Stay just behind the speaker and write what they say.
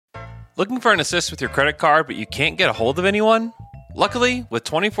Looking for an assist with your credit card, but you can't get a hold of anyone? Luckily, with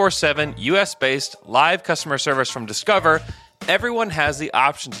 24/7 US-based live customer service from Discover, everyone has the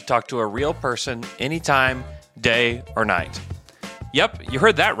option to talk to a real person anytime, day or night. Yep, you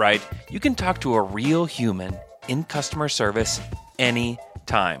heard that right. You can talk to a real human in customer service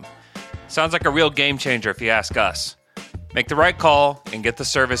anytime. Sounds like a real game changer if you ask us. Make the right call and get the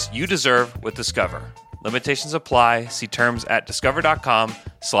service you deserve with Discover. Limitations apply. See terms at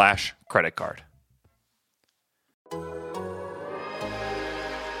discover.com/creditcard.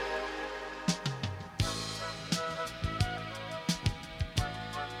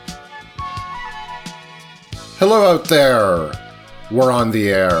 Hello out there. We're on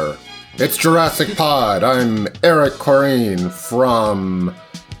the air. It's Jurassic Pod. I'm Eric Corrine from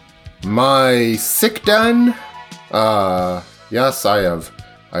my sick den. Yes, I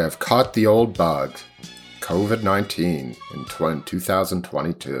have caught the old bug. COVID-19 in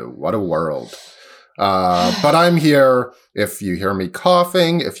 2022. What a world. But I'm here. If you hear me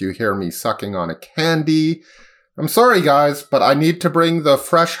coughing, if you hear me sucking on a candy, I'm sorry, guys, but I need to bring the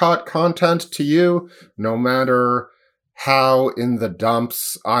fresh, hot content to you, no matter how in the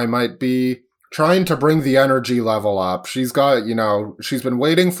dumps I might be. Trying to bring the energy level up. She's got, she's been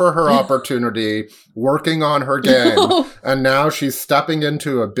waiting for her opportunity, working on her game, and now she's stepping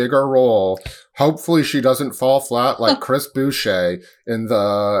into a bigger role. Hopefully she doesn't fall flat like Chris Boucher in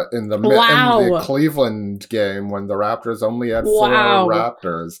the Cleveland game when the Raptors only had 4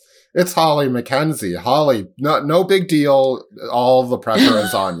 Raptors. It's Holly McKenzie. Holly, no big deal. All the pressure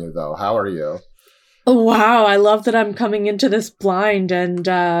is on you, though. How are you? Oh, wow. I love that I'm coming into this blind and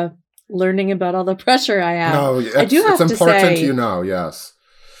learning about all the pressure I have. No, it's important you know, yes.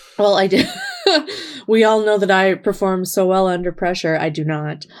 Well, I do. We all know that I perform so well under pressure. I do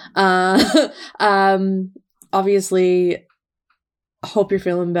not. Obviously, hope you're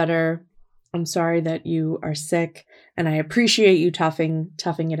feeling better. I'm sorry that you are sick, and I appreciate you toughing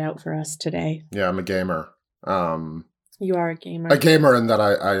it out for us today. Yeah, I'm a gamer. You are a gamer. A gamer in that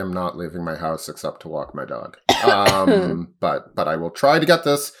I am not leaving my house except to walk my dog. But I will try to get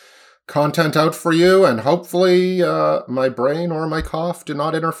this content out for you, and hopefully my brain or my cough do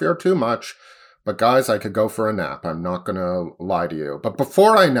not interfere too much. But guys, I could go for a nap. I'm not going to lie to you. But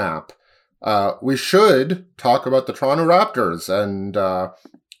before I nap, we should talk about the Toronto Raptors. And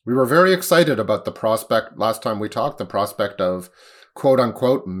we were very excited about the prospect last time we talked, the prospect of quote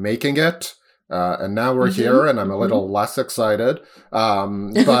unquote making it. And now we're here, and I'm a little less excited.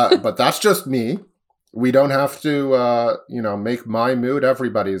 But that's just me. We don't have to, make my mood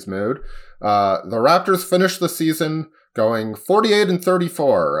everybody's mood. The Raptors finished the season going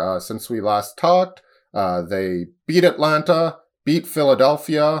 48-34 since we last talked. They beat Atlanta, beat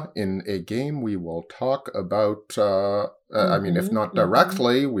Philadelphia in a game we will talk about. If not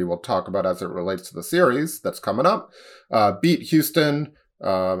directly, we will talk about as it relates to the series that's coming up. Beat Houston,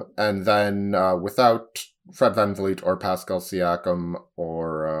 and then without Fred VanVleet or Pascal Siakam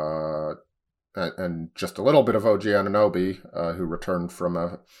and just a little bit of OG Anunoby, who returned from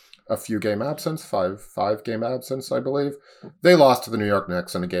a few game absence, five game absence, I believe. They lost to the New York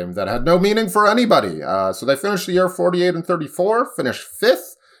Knicks in a game that had no meaning for anybody. So they finished the year 48-34, finished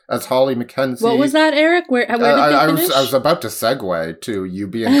 5th as Holly McKenzie. What was that, Eric? Where did they finish? I was about to segue to you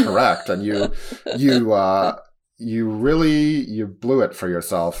being correct, and you blew it for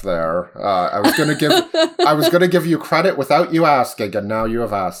yourself there. I was gonna give you credit without you asking, and now you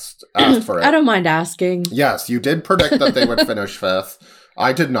have asked for it. I don't mind asking. Yes, you did predict that they would finish 5th.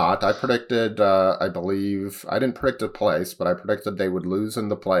 I did not. I predicted, I believe, I didn't predict a place, but I predicted they would lose in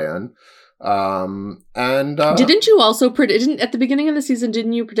the play-in. Didn't you also predict at the beginning of the season?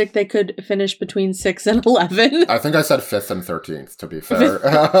 Didn't you predict they could finish between 6 and 11? I think I said 5th and 13th. To be fair,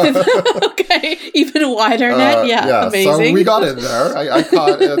 okay, even wider net. Yeah, amazing. So we got in there. I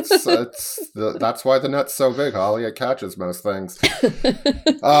caught that's why the net's so big, Holly. It catches most things.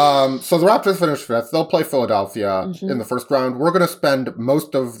 So the Raptors finished 5th. They'll play Philadelphia in the first round. We're going to spend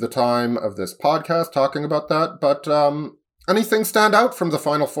most of the time of this podcast talking about that, but anything stand out from the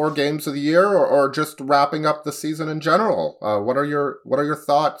final 4 games of the year, or just wrapping up the season in general? What are your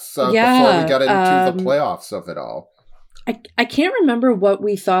thoughts before we get into the playoffs of it all? I can't remember what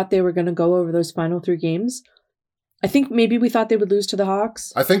we thought they were going to go over those final 3 games. I think maybe we thought they would lose to the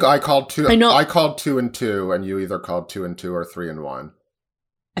Hawks. I think I called 2. I called 2-2, and you either called 2-2 or 3-1.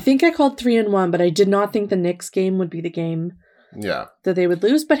 I think I called 3-1, but I did not think the Knicks game would be the game. Yeah. that they would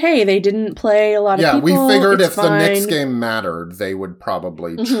lose. But hey, they didn't play a lot of people. Yeah, we figured it's if fine. the Knicks game mattered, they would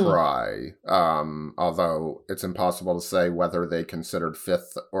probably try. Although it's impossible to say whether they considered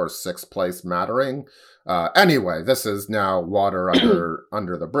 5th or 6th place mattering. Anyway, this is now water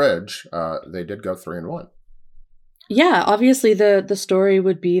under the bridge. They did go 3-1. Yeah, obviously the story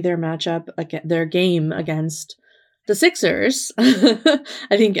would be their matchup, their game against the Sixers. I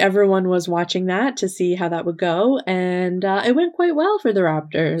think everyone was watching that to see how that would go, and it went quite well for the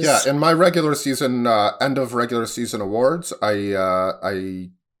Raptors. Yeah, in my regular season, end of regular season awards, I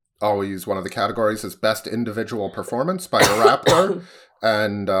always, one of the categories is best individual performance by a Raptor.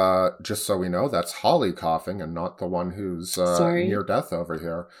 And just so we know, that's Holly coughing and not the one who's near death over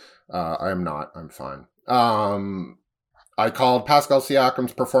here. I am not. I'm fine. I called Pascal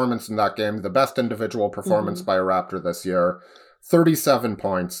Siakam's performance in that game the best individual performance by a Raptor this year. 37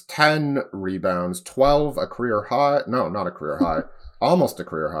 points, 10 rebounds, 12 a career high. No, not a career high. Almost a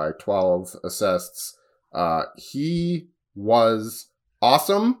career high. 12 assists. He was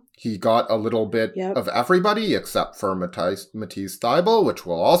awesome. He got a little bit of everybody except for Matisse Thybulle, which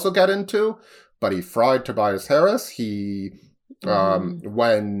we'll also get into. But he fried Tobias Harris. He...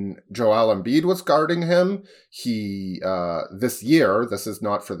 when Joel Embiid was guarding him, he, this year, this is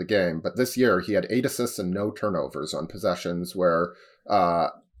not for the game, but this year he had 8 assists and no turnovers on possessions where,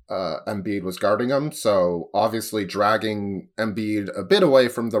 Embiid was guarding him. So obviously dragging Embiid a bit away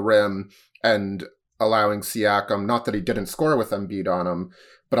from the rim and allowing Siakam, not that he didn't score with Embiid on him,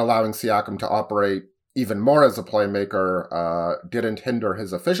 but allowing Siakam to operate even more as a playmaker, didn't hinder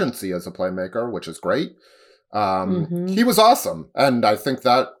his efficiency as a playmaker, which is great. He was awesome. And I think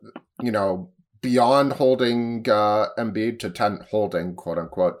that, beyond holding Embiid to 10, quote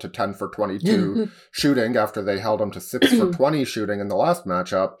unquote, to 10 for 22 shooting after they held him to 6 for 20 shooting in the last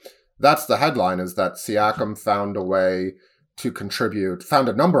matchup, that's the headline, is that Siakam found a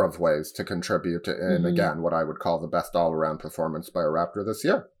number of ways to contribute in, again, what I would call the best all-around performance by a Raptor this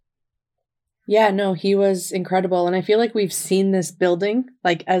year. Yeah, no, he was incredible. And I feel like we've seen this building,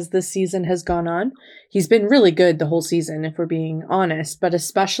 as the season has gone on. He's been really good the whole season, if we're being honest, but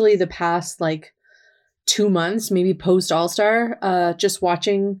especially the past, 2 months, maybe post All-Star, just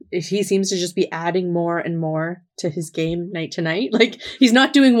watching, he seems to just be adding more and more to his game night to night. He's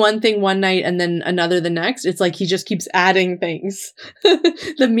not doing one thing one night and then another the next. It's he just keeps adding things.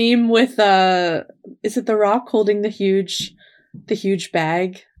 The meme with, is it The Rock holding the huge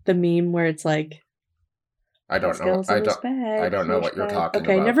bag? The meme where it's I don't know. I don't know what you're talking about.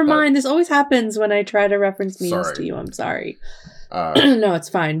 Okay, never mind. This always happens when I try to reference memes to you. I'm sorry. No, it's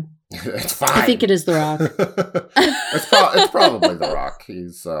fine. It's fine. I think it is The Rock. It's probably The Rock.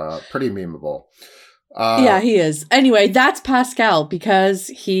 He's pretty memeable. Yeah, he is. Anyway, that's Pascal because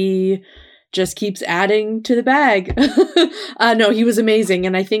he just keeps adding to the bag. No, he was amazing.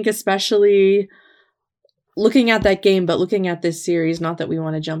 And I think especially... looking at that game, but looking at this series, not that we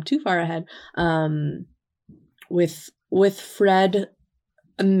want to jump too far ahead, with Fred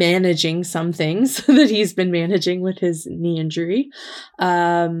managing some things that he's been managing with his knee injury.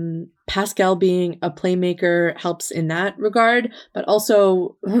 Pascal being a playmaker helps in that regard, but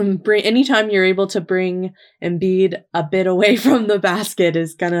also anytime you're able to bring Embiid a bit away from the basket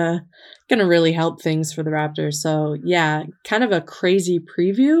is gonna really help things for the Raptors. So yeah, kind of a crazy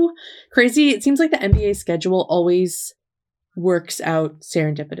preview. It seems like the NBA schedule always works out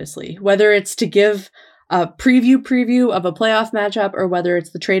serendipitously, whether it's to give a preview of a playoff matchup or whether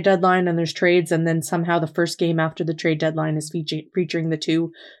it's the trade deadline and there's trades and then somehow the first game after the trade deadline is featuring the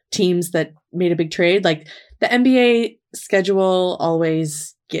two teams that made a big trade. The NBA schedule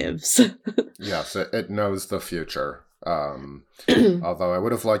always gives. Yes, it knows the future. Although I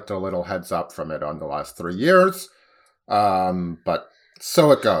would have liked a little heads up from it on the last 3 years. But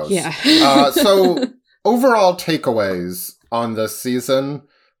so it goes. Yeah. So overall takeaways on this season,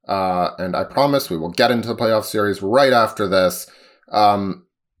 and I promise we will get into the playoff series right after this.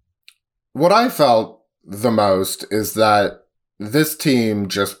 What I felt the most is that this team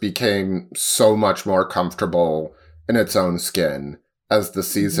just became so much more comfortable in its own skin as the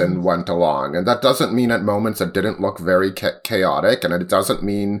season went along. And that doesn't mean at moments it didn't look very chaotic, and it doesn't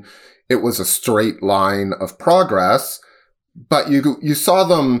mean it was a straight line of progress, but you saw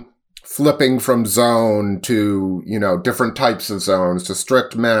them flipping from zone to, different types of zones, to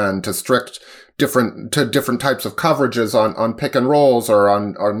strict man, to different types of coverages on pick and rolls or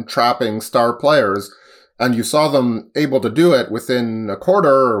on trapping star players. And you saw them able to do it within a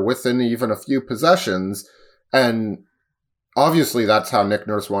quarter or within even a few possessions. And obviously, that's how Nick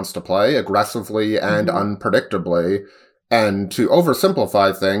Nurse wants to play, aggressively and unpredictably. And to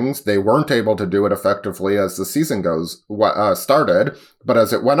oversimplify things, they weren't able to do it effectively as the season started. But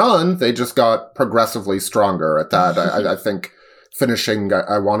as it went on, they just got progressively stronger at that. I think finishing,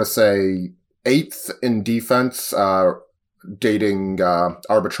 I want to say, 8th in defense, dating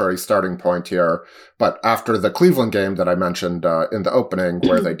arbitrary starting point here. But after the Cleveland game that I mentioned in the opening,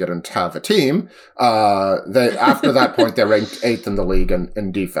 where they didn't have a team, after that point, they ranked 8th in the league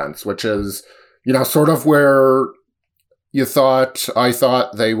in defense, which is, sort of where I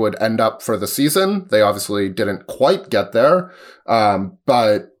thought they would end up for the season. They obviously didn't quite get there,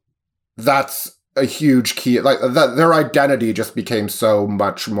 but that's a huge key. Like their identity just became so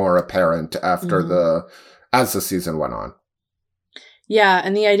much more apparent after as the season went on. Yeah,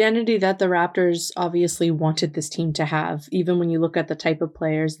 and the identity that the Raptors obviously wanted this team to have, even when you look at the type of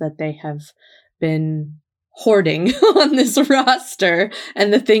players that they have been hoarding on this roster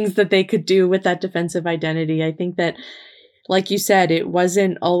and the things that they could do with that defensive identity. I think that, like you said, it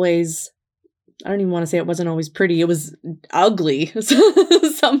wasn't always, I don't even want to say it wasn't always pretty. It was ugly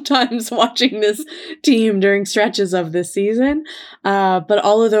sometimes watching this team during stretches of this season. But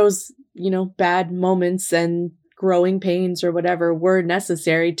all of those, bad moments and growing pains or whatever were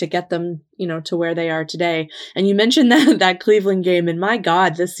necessary to get them, to where they are today. And you mentioned that Cleveland game, and my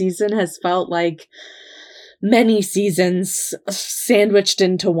God, this season has felt like many seasons sandwiched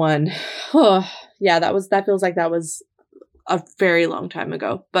into one. Oh, yeah, that feels like that was a very long time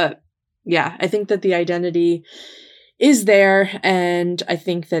ago. But yeah, I think that the identity is there, and I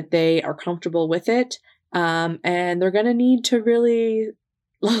think that they are comfortable with it. And they're going to need to really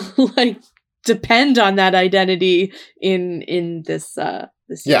depend on that identity in this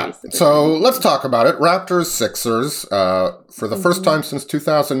series. Yeah, so let's talk about it. Raptors, Sixers, for the first time since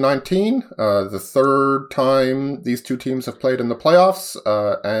 2019, the third time these two teams have played in the playoffs,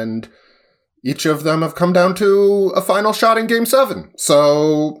 and each of them have come down to a final shot in Game 7.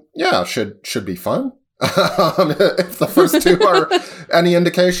 So, yeah, should be fun. If the first two are any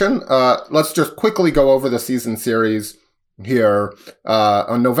indication. Let's just quickly go over the season series here.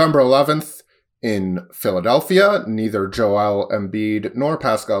 On November 11th in Philadelphia, neither Joel Embiid nor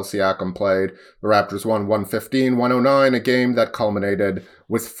Pascal Siakam played. The Raptors won 115-109, a game that culminated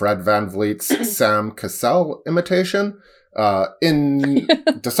with Fred VanVleet's Sam Cassell imitation. In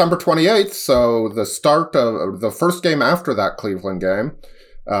December 28th, so the start of the first game after that Cleveland game,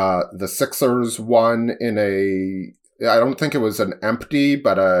 the Sixers won in I don't think it was an empty,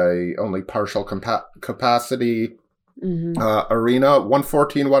 but a only partial capacity arena,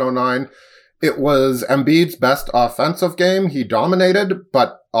 114-109. It was Embiid's best offensive game. He dominated,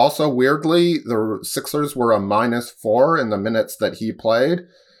 but also weirdly, the Sixers were a -4 in the minutes that he played,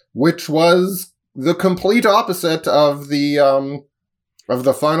 which was the complete opposite of the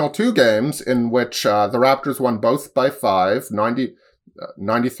final two games, in which the Raptors won both by 5,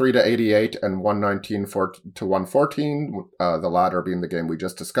 93-88 and 119-114, the latter being the game we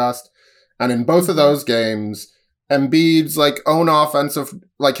just discussed. And in both of those games, Embiid's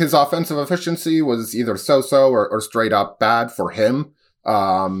his offensive efficiency was either so-so or straight up bad for him.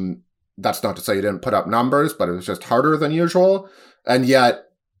 That's not to say he didn't put up numbers, but it was just harder than usual. And yet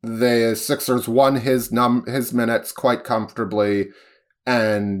the Sixers won his minutes quite comfortably,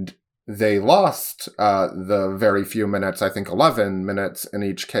 and they lost the very few minutes, I think 11 minutes in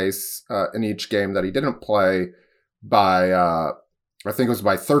each case, in each game that he didn't play, by I think it was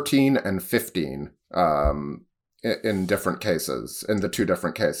by 13 and 15 in different cases, in the two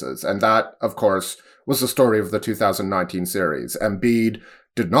different cases. And that, of course, was the story of the 2019 series. Embiid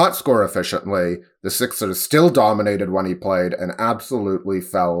did not score efficiently. The Sixers still dominated when he played and absolutely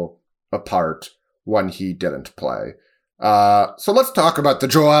fell apart when he didn't play. So let's talk about the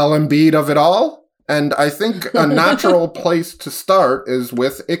Joel Embiid of it all. And I think a natural place to start is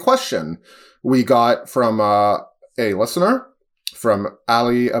with a question we got from a listener, from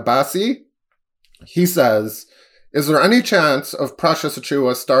Ali Abbasi. He says, is there any chance of Precious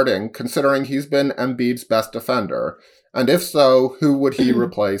Achiuwa starting, considering he's been Embiid's best defender? And if so, who would he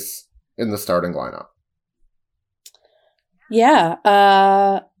replace in the starting lineup? Yeah,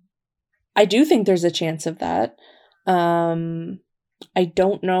 I do think there's a chance of that. I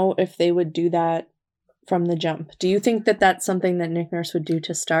don't know if they would do that from the jump. Do you think that that's something that Nick Nurse would do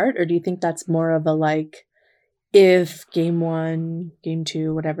to start? Or do you think that's more of a if game 1, game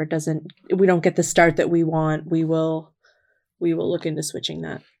 2, whatever, we don't get the start that we want, we will look into switching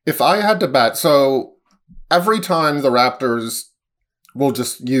that? If I had to bet, so every time the Raptors will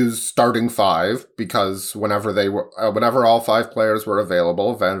just use starting 5, because whenever all 5 players were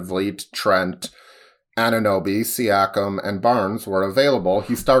available, VanVleet, Trent, Anunoby, Siakam, and Barnes were available,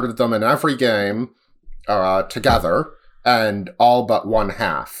 he started them in every game together. and all but one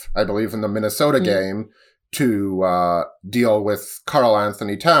half. I believe in the Minnesota game, to deal with Karl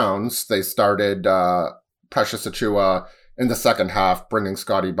Anthony Towns, they started Precious Achiuwa in the second half, bringing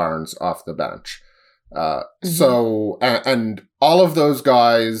Scotty Barnes off the bench. So, and all of those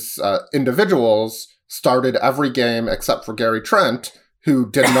guys, individuals, started every game except for Gary Trent,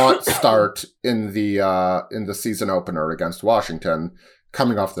 who did not start in the season opener against Washington,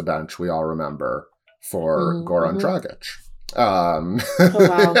 coming off the bench, we all remember, for Goran Dragic. Oh,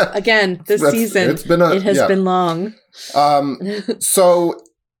 wow. Again, this season, it has been long. So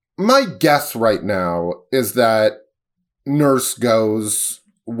my guess right now is that Nurse goes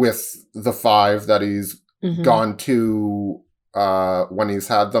with the 5 that he's gone to when he's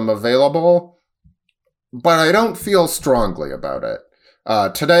had them available, but I don't feel strongly about it.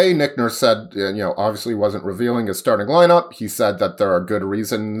 Today, Nick Nurse said, obviously wasn't revealing his starting lineup. He said that there are good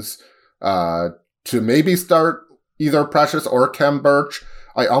reasons to maybe start either Precious or Khem Birch.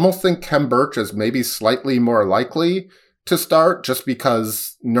 I almost think Khem Birch is maybe slightly more likely to start, just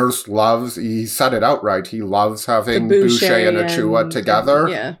because Nurse he said it outright, he loves having Boucher and Achiuwa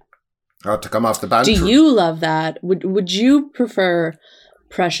together to come off the bench. Do you love that? Would you prefer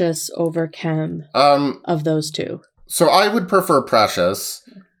Precious over Khem of those two? So I would prefer Precious.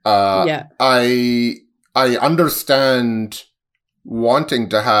 I understand wanting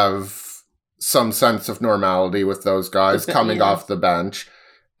to have some sense of normality with those guys coming off the bench.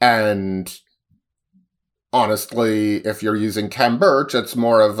 And honestly, if you're using Khem Birch, it's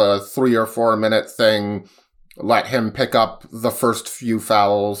more of a 3 or 4 minute thing. Let him pick up the first few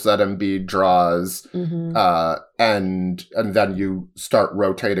fouls that Embiid draws, and then you start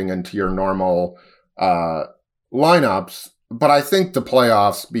rotating into your normal lineups. But I think the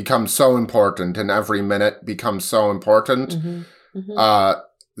playoffs become so important, and every minute becomes so important,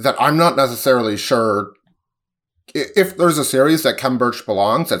 that I'm not necessarily sure. If there's a series that Khem Birch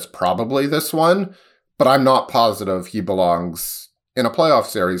belongs, it's probably this one, but I'm not positive he belongs in a playoff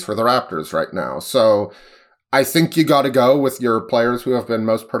series for the Raptors right now. So I think you got to go with your players who have been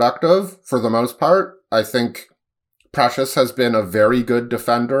most productive for the most part. I think Precious has been a very good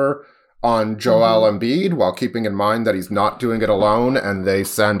defender on Joel Embiid, while keeping in mind that he's not doing it alone, and they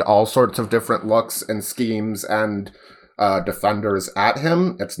send all sorts of different looks and schemes and defenders at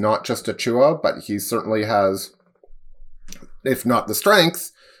him. It's not just Achiuwa, but he certainly has, if not the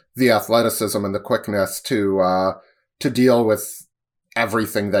strength, the athleticism and the quickness to deal with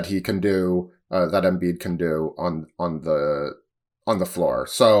everything that he can do, that Embiid can do on the floor.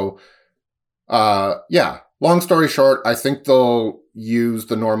 So, long story short, I think they'll use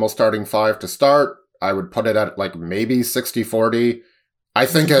the normal starting 5 to start. I would put it at like maybe 60-40. I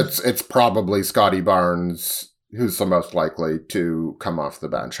think it's probably Scotty Barnes who's the most likely to come off the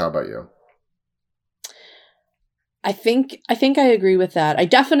bench. How about you? I think I agree with that. I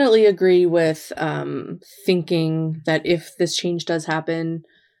definitely agree with thinking that if this change does happen,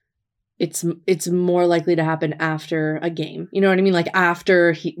 it's more likely to happen after a game. You know what I mean? Like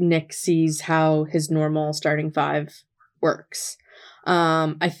after Nick sees how his normal starting 5 works.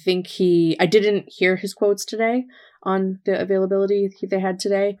 I didn't hear his quotes today on the availability they had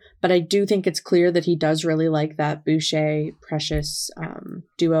today, but I do think it's clear that he does really like that Boucher Precious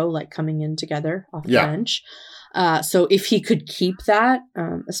duo, like coming in together off the bench. So if he could keep that,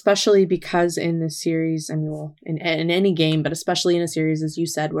 especially because in this series, and in any game, but especially in a series, as you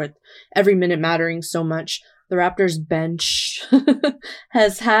said, with every minute mattering so much, the Raptors bench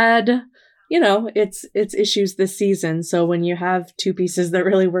has had, its issues this season. So when you have two pieces that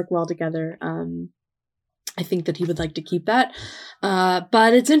really work well together, I think that he would like to keep that.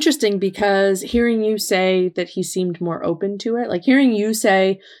 But it's interesting because hearing you say that he seemed more open to it, like hearing you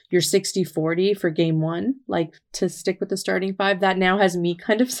say you're 60-40 for game 1, like to stick with the starting 5, that now has me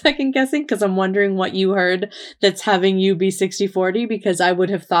kind of second guessing, because I'm wondering what you heard that's having you be 60-40, because I would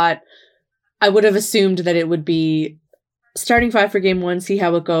have assumed that it would be starting 5 for game 1, see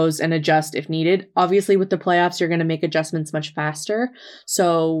how it goes and adjust if needed. Obviously with the playoffs, you're going to make adjustments much faster.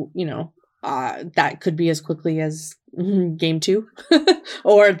 So, that could be as quickly as game 2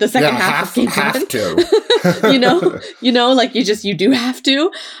 or the second half of game 1. Have to. Like you do have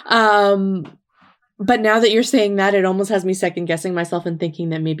to. But now that you're saying that, it almost has me second guessing myself and thinking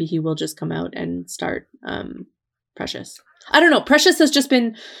that maybe he will just come out and start Precious. I don't know. Precious has just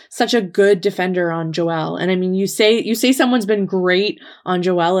been such a good defender on Joel. And I mean, you say someone's been great on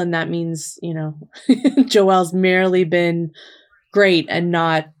Joel, and that means, Joel's merely been great and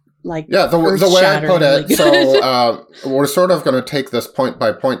not like the way I put it. So we're sort of going to take this point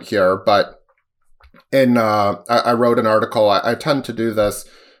by point here, but I wrote an article. I tend to do this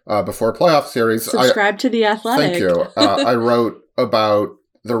before playoff series. Subscribe to The Athletic. Thank you. I wrote about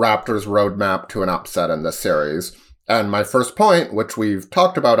the Raptors' roadmap to an upset in this series. And my first point, which we've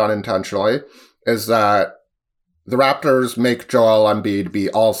talked about unintentionally, is that the Raptors make Joel Embiid be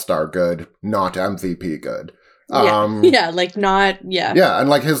all-star good, not MVP good. Yeah, and like you're not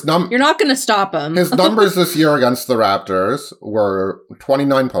going to stop him. His numbers this year against the Raptors were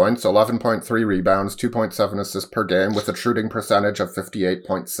 29 points, 11.3 rebounds, 2.7 assists per game, with a shooting percentage of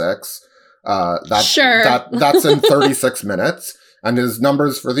 58.6. That's in 36 minutes. And his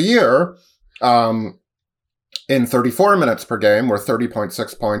numbers for the year, in 34 minutes per game, were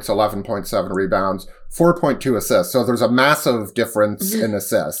 30.6 points, 11.7 rebounds, 4.2 assists. So there's a massive difference in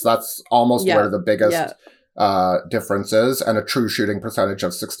assists. That's almost where the biggest differences, and a true shooting percentage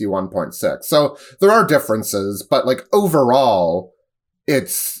of 61.6. So there are differences, but like overall,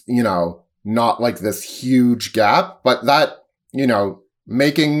 it's, not like this huge gap, but that,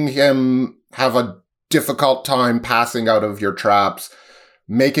 making him have a difficult time passing out of your traps,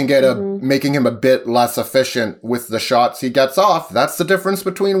 making him a bit less efficient with the shots he gets off. That's the difference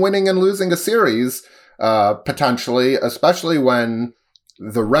between winning and losing a series, potentially, especially when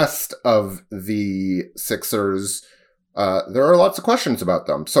the rest of the Sixers, there are lots of questions about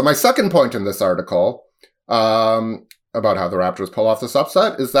them. So my second point in this article, about how the Raptors pull off this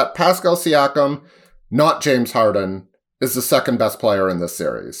upset, is that Pascal Siakam, not James Harden, is the second best player in this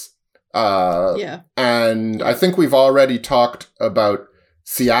series. And I think we've already talked about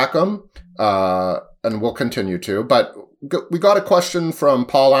Siakam, and we'll continue to, but we got a question from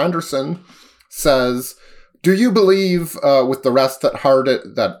Paul Anderson, says, do you believe with the rest that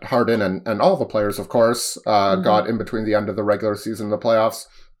Harden and all the players, of course, got in between the end of the regular season and the playoffs,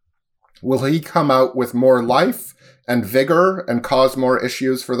 will he come out with more life and vigor and cause more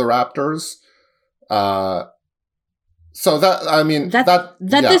issues for the Raptors? So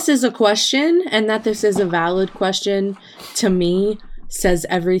this is a question, and that this is a valid question, to me, says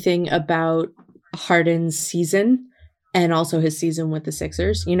everything about Harden's season. And also his season with the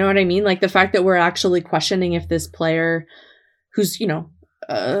Sixers. You know what I mean? Like the fact that we're actually questioning if this player, who's,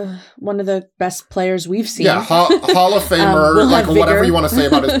 one of the best players we've seen. Yeah, Hall of Famer, like whatever you want to say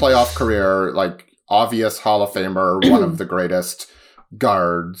about his playoff career, like obvious Hall of Famer, one of the greatest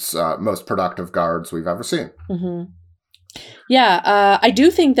guards, most productive guards we've ever seen. Mm-hmm. Yeah, I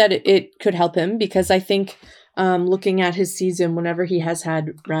do think that it could help him, because I think looking at his season, whenever he has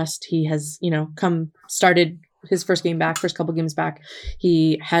had rest, he has, started his first couple games back,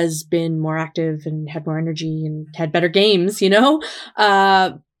 he has been more active and had more energy and had better games,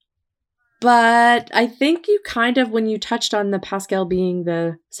 But I think you kind of, when you touched on the Pascal being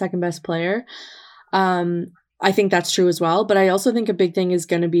the second best player, I think that's true as well. But I also think a big thing is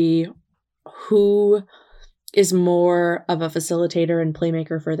going to be who is more of a facilitator and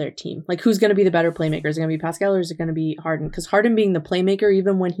playmaker for their team. Like, who's going to be the better playmaker? Is it going to be Pascal, or is it going to be Harden? Because Harden being the playmaker,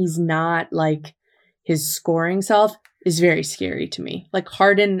 even when he's not like his scoring self, is very scary to me. Like,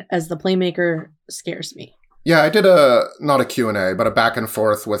 Harden as the playmaker scares me. Yeah, I did not a Q&A, but a back and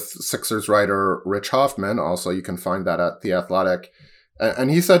forth with Sixers writer Rich Hoffman. Also, you can find that at The Athletic.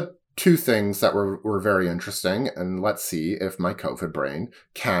 And he said two things that were very interesting. And let's see if my COVID brain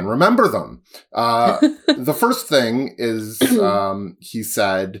can remember them. The first thing is he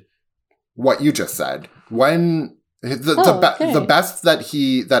said what you just said. When the best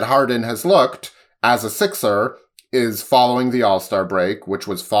that Harden has looked as a Sixer is following the All-Star break, which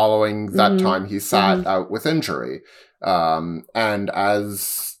was following that time he sat out with injury. And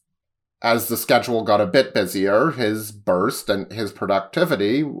as the schedule got a bit busier, his burst and his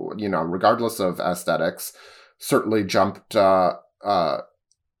productivity, regardless of aesthetics, certainly jumped, or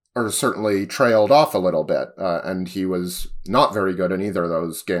certainly trailed off a little bit. And he was not very good in either of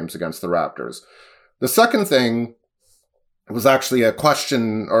those games against the Raptors. The second thing was actually a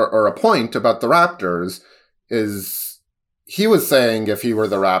question or a point about the Raptors, is he was saying if he were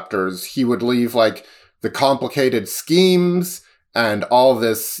the Raptors, he would leave like the complicated schemes and all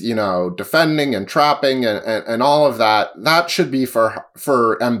this, defending and trapping and all of that should be for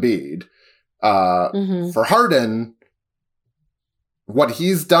Embiid. For Harden, what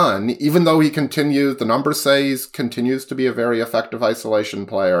he's done, even though the numbers say he continues to be a very effective isolation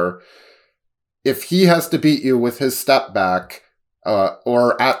player, if he has to beat you with his step back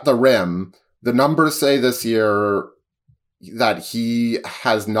or at the rim, the numbers say this year that he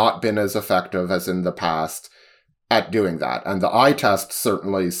has not been as effective as in the past at doing that. And the eye test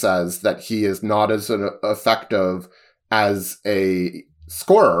certainly says that he is not as effective as a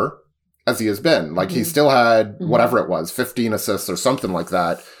scorer as he has been. Like, he still had whatever it was, 15 assists or something like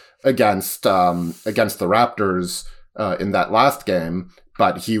that against the Raptors in that last game.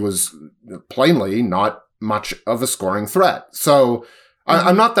 but he was plainly not much of a scoring threat. So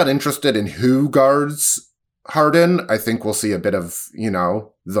I'm not that interested in who guards Harden. I think we'll see a bit of,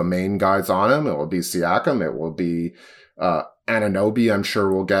 the main guys on him. It will be Siakam. It will be Anunoby. I'm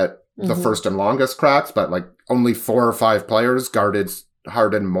sure will get the first and longest cracks, but like only 4 or 5 players guarded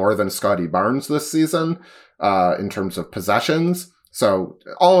Harden more than Scotty Barnes this season in terms of possessions. So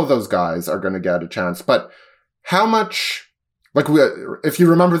all of those guys are going to get a chance. But how much, if you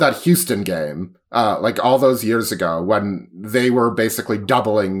remember that Houston game, all those years ago when they were basically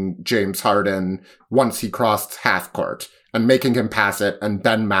doubling James Harden once he crossed half court and making him pass it, and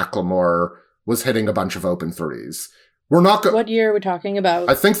Ben McLemore was hitting a bunch of open threes. We're not. What year are we talking about?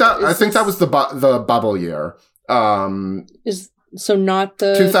 I think that was the bubble year. So not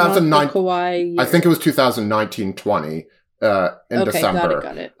the 2009 Kawhi year. I think it was 2019-20 in December.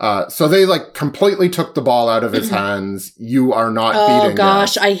 Got it. So they completely took the ball out of his hands. You are not beating. Oh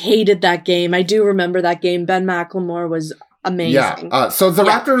gosh, I hated that game. I do remember that game. Ben McLemore was amazing. Yeah. So the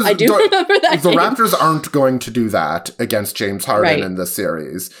Raptors, I do remember that. The Raptors aren't going to do that against James Harden in this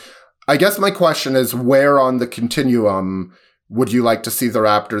series. I guess my question is, where on the continuum would you like to see the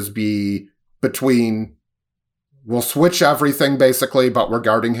Raptors be between, we'll switch everything basically, but we're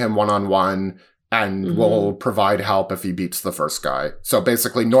guarding him one-on-one, and we'll provide help if he beats the first guy. So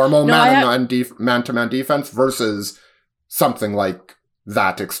basically normal man-to-man defense versus something like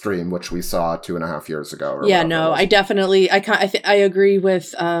that extreme, which we saw 2.5 years ago. I definitely, I agree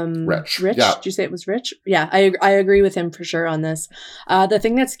with Rich. Yeah. Did you say it was Rich? Yeah, I agree with him for sure on this. The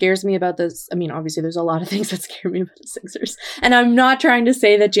thing that scares me about this, I mean, obviously there's a lot of things that scare me about the Sixers, and I'm not trying to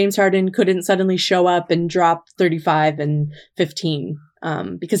say that James Harden couldn't suddenly show up and drop 35 and 15.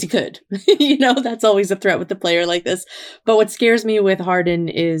 Because he could, that's always a threat with a player like this. But what scares me with Harden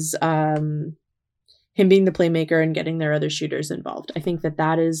is him being the playmaker and getting their other shooters involved. I think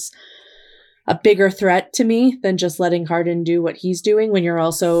that is a bigger threat to me than just letting Harden do what he's doing, when you're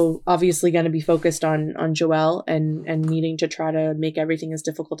also obviously going to be focused on Joel and needing to try to make everything as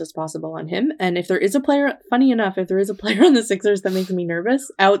difficult as possible on him. And if there is a player, funny enough, if there is a player on the Sixers that makes me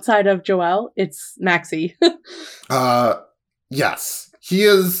nervous outside of Joel, it's Maxey. Yes. He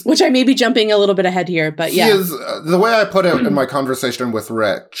is... Which I may be jumping a little bit ahead here, but yeah. He is, the way I put it in my conversation with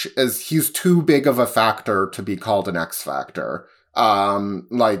Rich is he's too big of a factor to be called an X factor.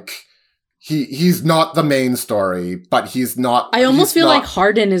 He's not the main story, but he's not... I almost feel like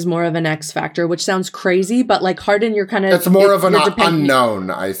Harden is more of an X factor, which sounds crazy, but like Harden, you're kind of... It's more of an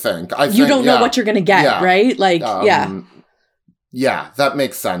unknown, I think. You don't know what you're going to get, right? Yeah, that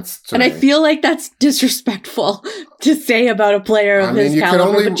makes sense to me. And I feel like that's disrespectful to say about a player of his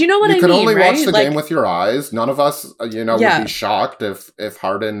caliber. But you know what I mean, right? You can only watch the game with your eyes. None of us, would be shocked if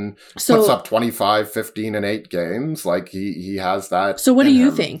Harden puts up 25, 15, and 8 games. Like, he has that. So what do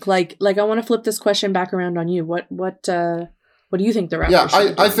you think? Like I want to flip this question back around on you. What do you think the Raptors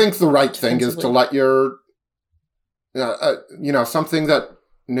should do? I think the right thing is to let your, something that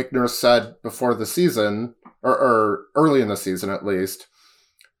Nick Nurse said before the season, or early in the season at least,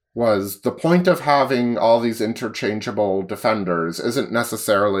 was the point of having all these interchangeable defenders isn't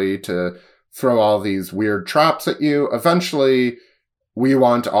necessarily to throw all these weird traps at you. Eventually, we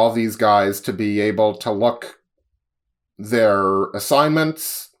want all these guys to be able to look their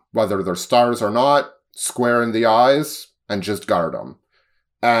assignments, whether they're stars or not, square in the eyes and just guard them.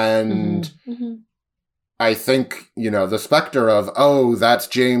 And I think, the specter of, that's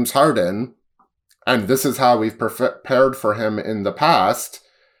James Harden, and this is how we've prepared for him in the past,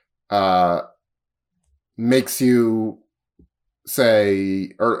 makes you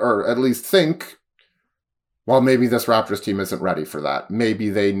say, or at least think, well, maybe this Raptors team isn't ready for that. Maybe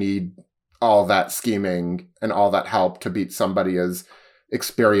they need all that scheming and all that help to beat somebody as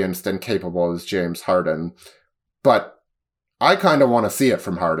experienced and capable as James Harden. But I kind of want to see it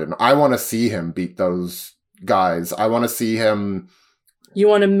from Harden. I want to see him beat those guys. I want to see him... You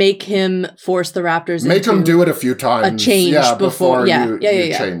want to make him force the Raptors make him do it a few times. A change before you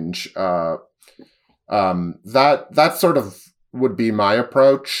change. That sort of would be my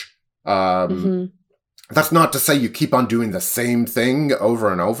approach. That's not to say you keep on doing the same thing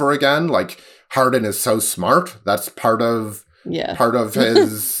over and over again. Like, Harden is so smart. That's part of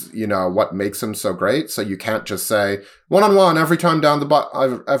his, what makes him so great. So you can't just say one-on-one every time down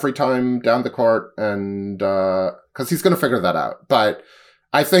the court, and because he's going to figure that out. But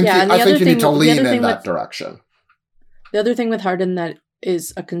I think you need to lean in that direction. The other thing with Harden that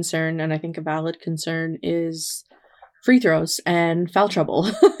is a concern, and I think a valid concern, is free throws and foul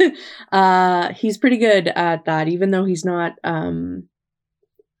trouble. He's pretty good at that, even though he's not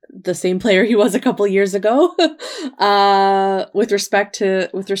the same player he was a couple years ago. With respect to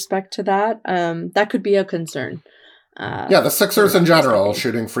that, that could be a concern. The Sixers in general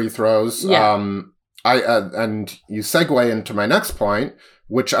shooting free throws. Yeah. And you segue into my next point,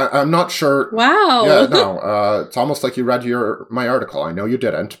 which I'm not sure. Wow. Yeah, no. It's almost like you read my article. I know you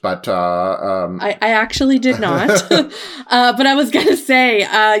didn't, but I actually did not. But I was gonna say,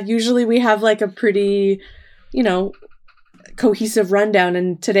 usually we have like a pretty, cohesive rundown,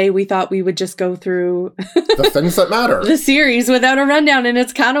 and today we thought we would just go through the things that matter. The series without a rundown, and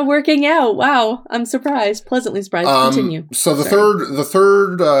it's kind of working out. Wow, I'm surprised, pleasantly surprised. Continue. So the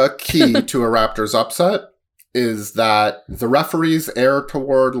third key to a Raptors upset is that the referees err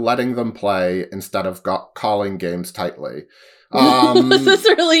toward letting them play instead of calling games tightly. Is this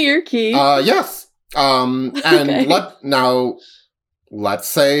really your key? Yes. And okay. Let's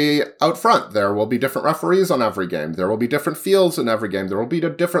say out front, there will be different referees on every game. There will be different fields in every game. There will be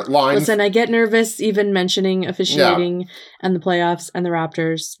different lines. Listen, I get nervous even mentioning officiating and the playoffs and the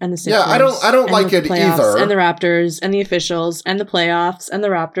Raptors and the Sixers. Yeah, I don't like it either. And the Raptors and the officials and the playoffs and the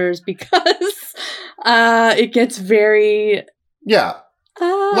Raptors because it gets very... Yeah.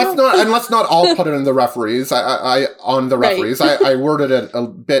 Let's not all put it in the referees. I worded it a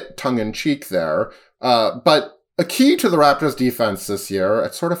bit tongue in cheek there. But a key to the Raptors defense this year,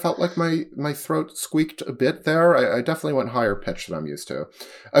 it sort of felt like my throat squeaked a bit there. I definitely went higher pitch than I'm used to.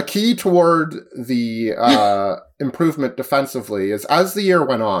 A key toward the improvement defensively is as the year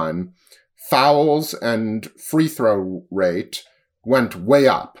went on, fouls and free throw rate went way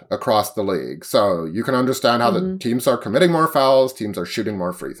up across the league. So you can understand how the teams are committing more fouls, teams are shooting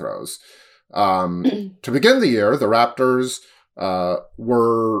more free throws. To begin the year, the Raptors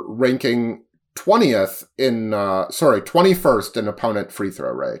were ranking 21st in opponent free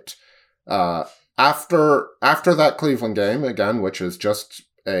throw rate. After that Cleveland game, again, which is just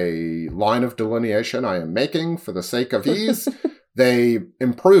a line of delineation I am making for the sake of ease, they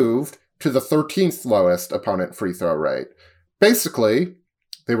improved to the 13th lowest opponent free throw rate. Basically,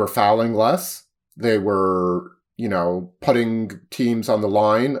 they were fouling less. They were, putting teams on the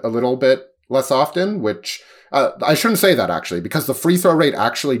line a little bit less often, which I shouldn't say that actually, because the free throw rate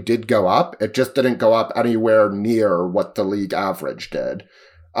actually did go up. It just didn't go up anywhere near what the league average did.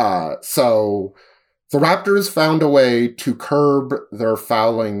 So the Raptors found a way to curb their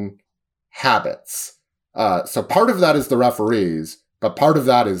fouling habits. So part of that is the referees, but part of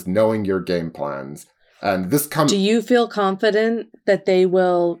that is knowing your game plans. And this comes. Do you feel confident that they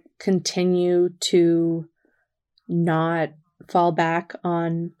will continue to not fall back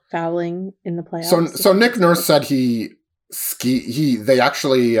on fouling in the playoffs? So Nick Nurse said they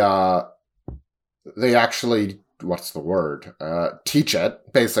actually what's the word? Teach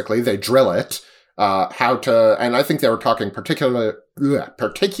it, basically. They drill it. How to, and I think they were talking particularly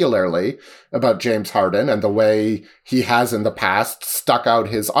about James Harden and the way he has in the past stuck out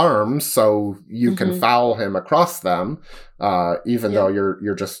his arms so you can foul him across them, even though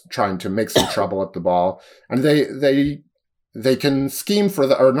you're just trying to make some trouble at the ball. And they can scheme for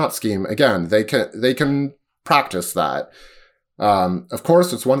the, or not scheme, again, they can practice that. Of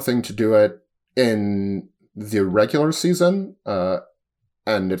course, it's one thing to do it in the regular season,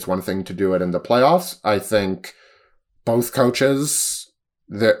 and it's one thing to do it in the playoffs. I think both coaches,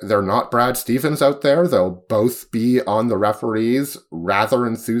 they're not Brad Stevens out there. They'll both be on the referees rather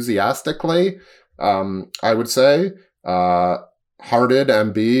enthusiastically, I would say. Harden,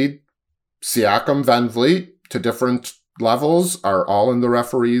 Embiid, Siakam, Van Vliet, to different levels, are all in the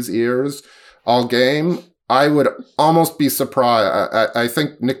referees' ears all game. I would almost be surprised. I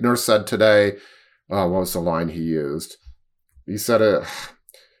think Nick Nurse said today, what was the line he used? He said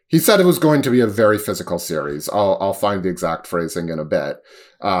it was going to be a very physical series. I'll find the exact phrasing in a bit.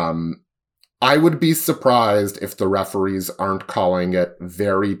 I would be surprised if the referees aren't calling it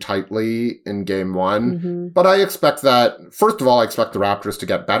very tightly in game one. But I expect that, first of all, I expect the Raptors to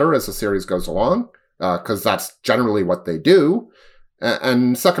get better as the series goes along, because that's generally what they do.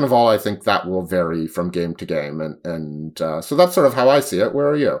 And second of all, I think that will vary from game to game. And so that's sort of how I see it. Where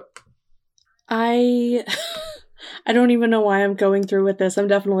are you? I don't even know why I'm going through with this. I'm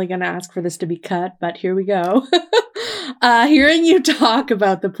definitely going to ask for this to be cut, but here we go. Hearing you talk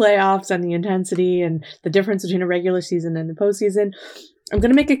about the playoffs and the intensity and the difference between a regular season and the postseason, I'm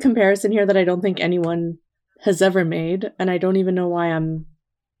going to make a comparison here that I don't think anyone has ever made, and I don't even know why I'm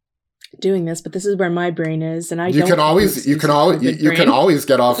doing this, but this is where my brain is, and you can always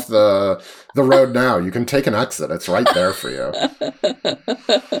get off the road now. You can take an exit. It's right there for you.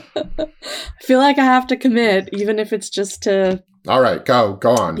 I feel like I have to commit, even if it's just to. All right, go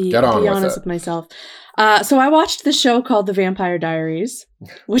on, get on. Be with honest it. with myself. So I watched the show called The Vampire Diaries,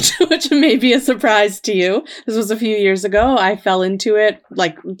 which may be a surprise to you. This was a few years ago. I fell into it,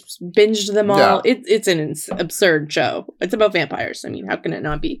 like binged them all. Yeah. It's an absurd show. It's about vampires. I mean, how can it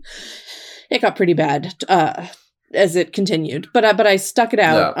not be? It got pretty bad as it continued, but I stuck it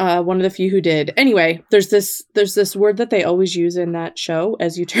out. Yeah. One of the few who did. Anyway, there's this word that they always use in that show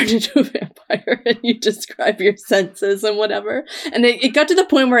as you turn into a vampire and you describe your senses and whatever. And it got to the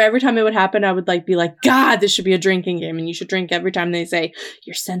point where every time it would happen, I would be like, God, this should be a drinking game, and you should drink every time they say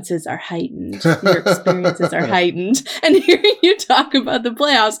your senses are heightened, your experiences are heightened. And hearing you talk about the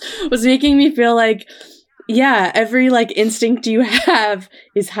playoffs was making me feel like, yeah, every instinct you have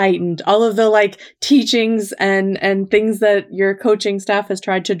is heightened. All of the teachings and things that your coaching staff has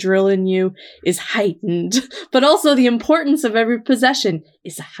tried to drill in you is heightened. But also the importance of every possession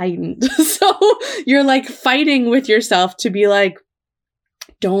is heightened. So you're fighting with yourself to be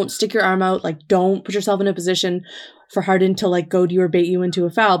don't stick your arm out. Don't put yourself in a position for Harden to go to you or bait you into a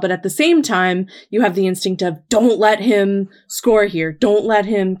foul. But at the same time, you have the instinct of don't let him score here. Don't let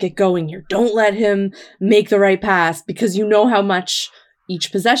him get going here. Don't let him make the right pass, because you know how much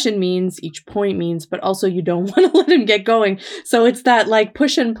each possession means, each point means, but also you don't want to let him get going. So it's that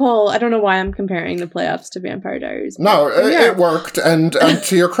push and pull. I don't know why I'm comparing the playoffs to Vampire Diaries. No, it worked. And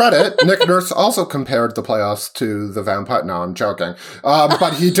to your credit, Nick Nurse also compared the playoffs to the Vampire. No, I'm joking.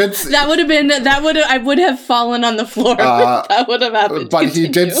 But he did. I would have fallen on the floor. That would have happened. But he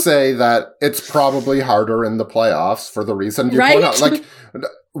did say that it's probably harder in the playoffs for the reason you point out.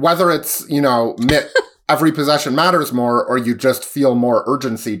 Whether it's, every possession matters more, or you just feel more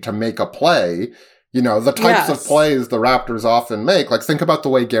urgency to make a play. The types of plays the Raptors often make. Think about the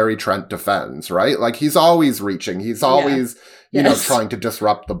way Gary Trent defends, right? He's always reaching. He's always, trying to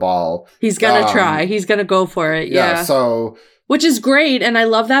disrupt the ball. He's going to try. He's going to go for it. Yeah. So, which is great. And I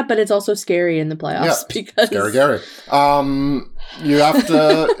love that, but it's also scary in the playoffs because scary Gary. You have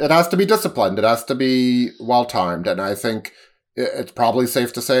to, it has to be disciplined. It has to be well timed. And I think it's probably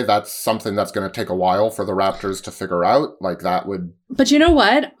safe to say that's something that's going to take a while for the Raptors to figure out. That would. But you know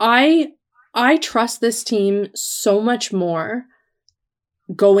what? I trust this team so much more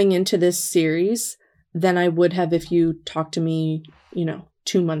going into this series than I would have if you talked to me,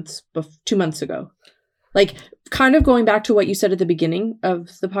 2 months ago. Kind of going back to what you said at the beginning of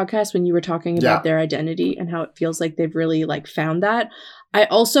the podcast when you were talking about their identity and how it feels like they've really found that. I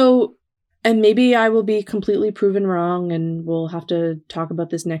also. And maybe I will be completely proven wrong and we'll have to talk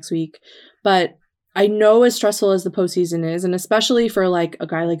about this next week. But I know as stressful as the postseason is, and especially for a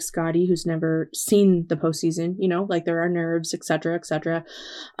guy like Scotty who's never seen the postseason, there are nerves, et cetera, et cetera.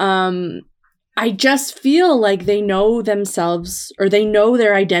 I just feel like they know themselves, or they know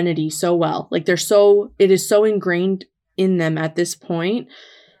their identity so well. It is so ingrained in them at this point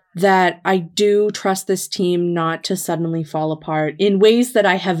that I do trust this team not to suddenly fall apart in ways that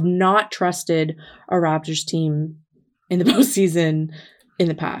I have not trusted a Raptors team in the postseason in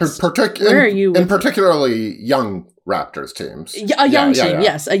the past. Where are you? In particularly young Raptors teams. A young team,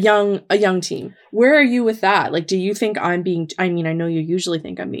 yes. A young team. Where are you with that? Do you think I know you usually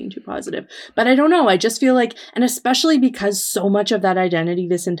think I'm being too positive, but I don't know. I just feel and especially because so much of that identity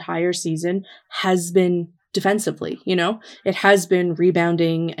this entire season has been defensively, it has been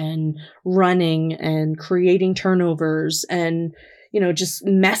rebounding and running and creating turnovers and, just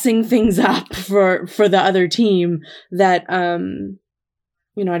messing things up for the other team that, I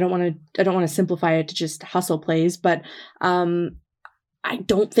don't want to simplify it to just hustle plays, but, I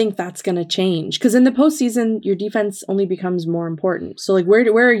don't think that's going to change because in the postseason, your defense only becomes more important. So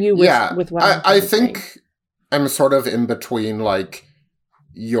where are you with what I think I'm sort of in between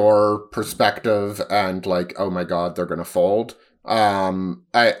your perspective and oh my God, they're gonna fold. Oh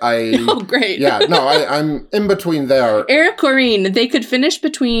great. Yeah, no, I'm in between there. Eric Corrine, they could finish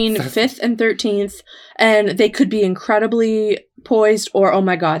between 5th and 13th and they could be incredibly poised, or oh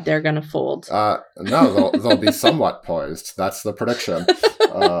my God, they're gonna fold. No, they'll be somewhat poised. That's the prediction.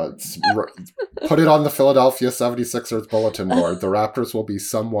 Put it on the Philadelphia 76ers bulletin board. The Raptors will be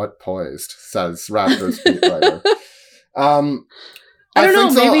somewhat poised, says Raptors beat writer. I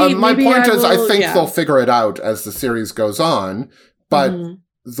don't know. My point is, I think they'll figure it out as the series goes on. But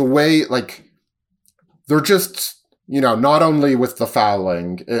the way, they're just, not only with the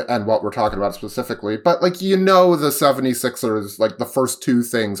fouling and what we're talking about specifically, but the 76ers, the first two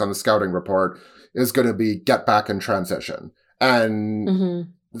things on the scouting report is going to be get back in transition. And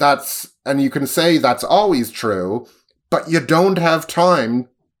and you can say that's always true, but you don't have time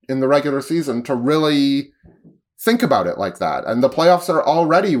in the regular season to really think about it like that. And the playoffs are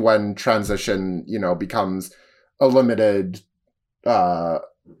already when transition, becomes a limited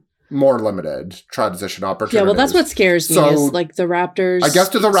more limited transition opportunities. Yeah, well, that's what scares me is like the Raptors. I guess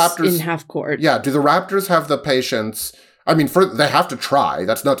do the Raptors in half court? Yeah, do the Raptors have the patience? I mean, they have to try.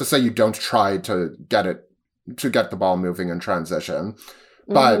 That's not to say you don't try to get the ball moving in transition.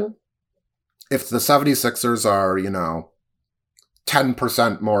 But if the 76ers are,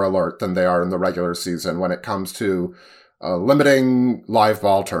 10% more alert than they are in the regular season when it comes to limiting live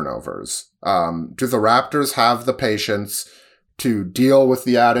ball turnovers, do the Raptors have the patience to deal with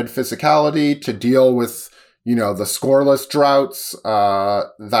the added physicality, to deal with, the scoreless droughts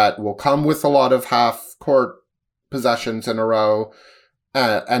that will come with a lot of half-court possessions in a row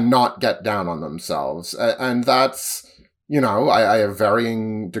and not get down on themselves? And that's, I have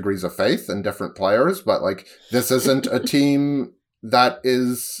varying degrees of faith in different players, but, like, this isn't a team that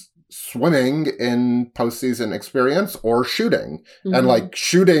is swimming in postseason experience or shooting. And, like,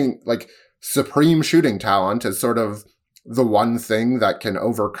 supreme shooting talent is sort of the one thing that can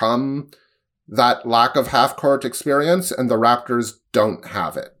overcome that lack of half-court experience, and the Raptors don't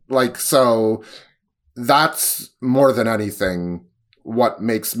have it. Like, so that's more than anything what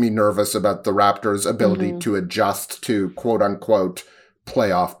makes me nervous about the Raptors' ability to adjust to quote-unquote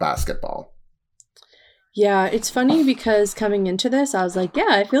playoff basketball. Yeah, it's funny because coming into this, I was like, yeah,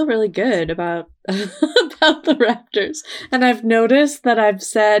 I feel really good about the Raptors. And I've noticed that I've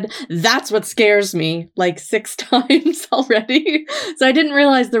said, that's what scares me, like 6 times already. So I didn't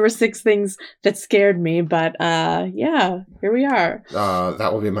realize there were 6 things that scared me. But yeah, here we are.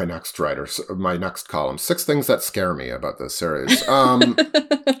 That will be my next my next column. 6 things that scare me about this series.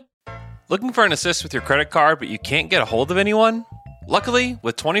 Looking for an assist with your credit card, but you can't get a hold of anyone? Luckily,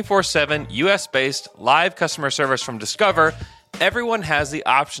 with 24/7 US-based live customer service from Discover, everyone has the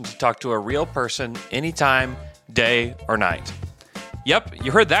option to talk to a real person anytime, day or night. Yep,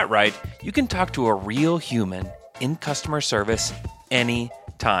 you heard that right. You can talk to a real human in customer service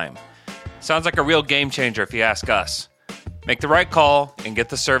anytime. Sounds like a real game changer if you ask us. Make the right call and get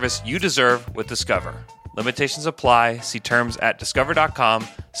the service you deserve with Discover. Limitations apply. See terms at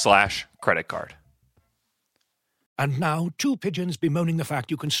discover.com/creditcard. And now, 2 pigeons bemoaning the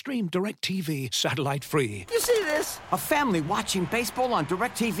fact you can stream DirecTV satellite-free. You see this? A family watching baseball on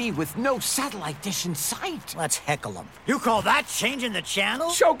DirecTV with no satellite dish in sight. Let's heckle them. You call that changing the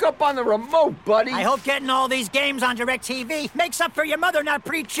channel? Choke up on the remote, buddy. I hope getting all these games on DirecTV makes up for your mother not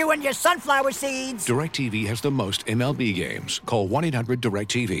pre-chewing your sunflower seeds. DirecTV has the most MLB games. Call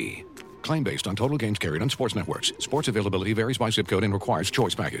 1-800-DirecTV. Claim based on total games carried on sports networks. Sports availability varies by zip code and requires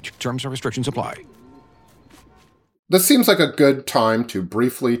choice package. Terms and restrictions apply. This seems like a good time to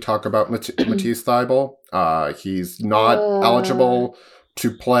briefly talk about Matisse Thybulle. He's not eligible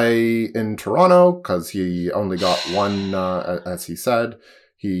to play in Toronto because he only got one, as he said.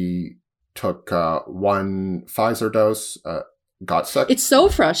 He took 1 Pfizer dose, got sick. It's so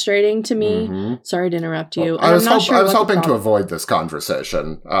frustrating to me. Sorry to interrupt you. I was hoping to avoid this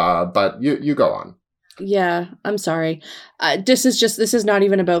conversation, but you go on. Yeah, I'm sorry. This is not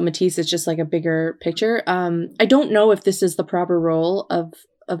even about Matisse. It's just like a bigger picture. I don't know if this is the proper role of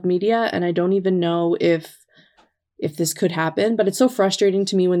media, and I don't even know if this could happen, but it's so frustrating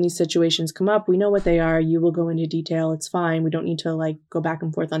to me when these situations come up. We know what they are. You will go into detail. It's fine. We don't need to like go back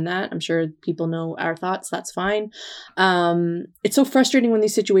and forth on that. I'm sure people know our thoughts. That's fine. It's so frustrating when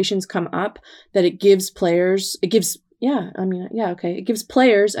these situations come up that it gives players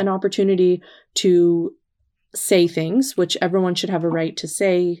an opportunity to say things, which everyone should have a right to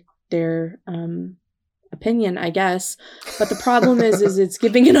say their opinion, I guess. But the problem is it's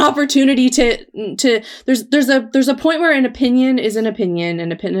giving an opportunity to there's a point where an opinion is an opinion,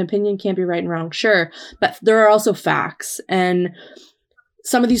 and an opinion can't be right and wrong, sure. But there are also facts, and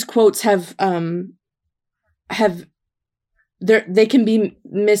some of these quotes they can be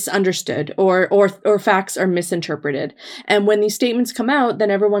misunderstood or facts are misinterpreted. And when these statements come out, then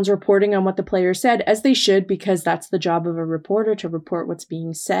everyone's reporting on what the player said, as they should, because that's the job of a reporter, to report what's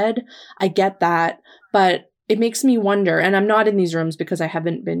being said. I get that, but it makes me wonder, and I'm not in these rooms because I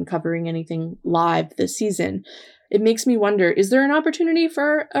haven't been covering anything live this season. It makes me wonder, is there an opportunity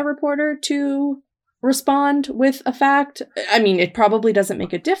for a reporter to respond with a fact? I mean, it probably doesn't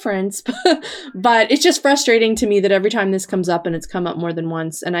make a difference, but it's just frustrating to me that every time this comes up, and it's come up more than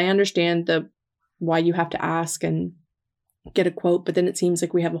once, and I understand why you have to ask and get a quote, but then it seems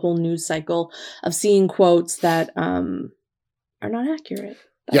like we have a whole news cycle of seeing quotes that are not accurate.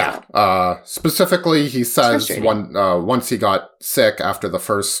 Specifically, he says once he got sick after the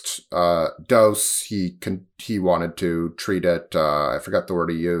first dose, he wanted to treat it. I forgot the word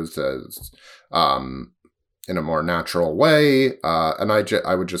he used, as in a more natural way. And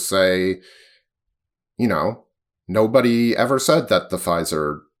I would just say, nobody ever said that the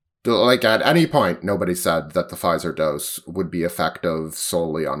Pfizer like at any point, nobody said that the Pfizer dose would be effective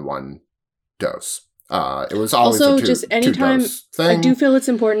solely on one dose. It was always also a just anytime two-dose thing. I do feel it's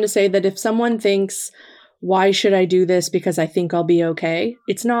important to say that if someone thinks, why should I do this because I think I'll be okay,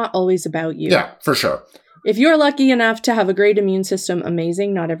 it's not always about you. Yeah, for sure. If you're lucky enough to have a great immune system,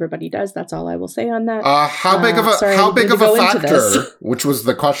 amazing. Not everybody does. That's all I will say on that. How big of a factor, which was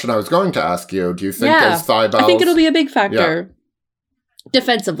the question I was going to ask you, do you think is Thibault? I think it'll be a big factor. Yeah.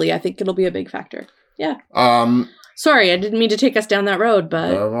 Defensively, I think it'll be a big factor. Yeah. Sorry, I didn't mean to take us down that road,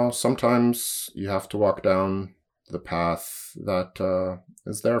 but... well, sometimes you have to walk down the path that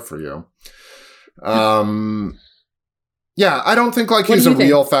is there for you. Yeah, I don't think he's a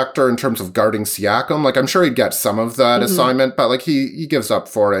real factor in terms of guarding Siakam. I'm sure he'd get some of that assignment, but he gives up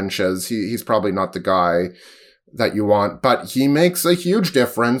 4 inches. He's probably not the guy that you want, but he makes a huge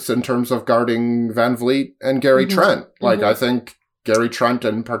difference in terms of guarding Van Vliet and Gary Trent. I think Gary Trent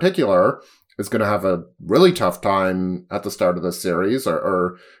in particular is going to have a really tough time at the start of this series,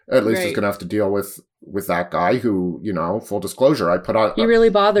 or at least is going to have to deal with that guy who, full disclosure, he really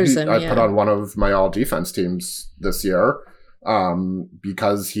bothers him. I put on one of my all defense teams this year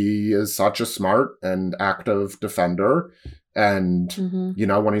because he is such a smart and active defender. And,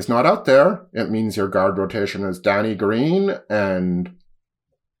 when he's not out there, it means your guard rotation is Danny Green and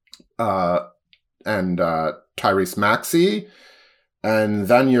Tyrese Maxey. And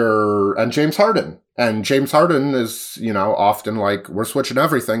then and James Harden. And James Harden is, often we're switching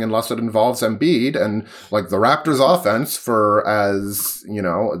everything unless it involves Embiid. And the Raptors offense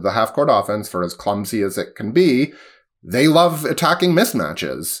the half-court offense, for as clumsy as it can be, they love attacking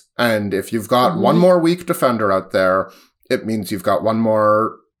mismatches. And if you've got one more weak defender out there, it means you've got one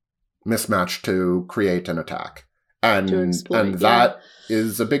more mismatch to create an attack. And that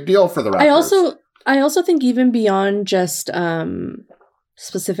is a big deal for the Raptors. I also think even beyond just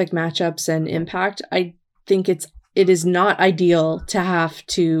specific matchups and impact, I think it is not ideal to have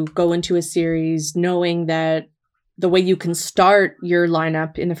to go into a series knowing that the way you can start your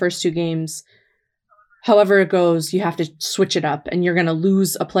lineup in the first 2 games, however it goes, you have to switch it up and you're going to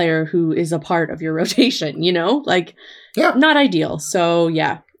lose a player who is a part of your rotation, not ideal. So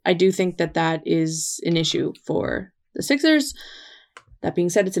yeah, I do think that is an issue for the Sixers. That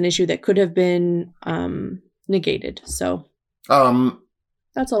being said, it's an issue that could have been negated. So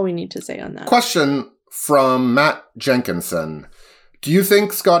that's all we need to say on that. Question from Matt Jenkinson. Do you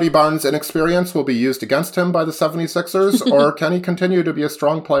think Scottie Barnes' inexperience will be used against him by the 76ers, or can he continue to be a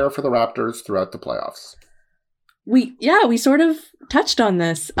strong player for the Raptors throughout the playoffs? We sort of touched on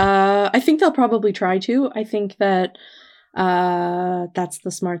this. I think they'll probably try to. I think that that's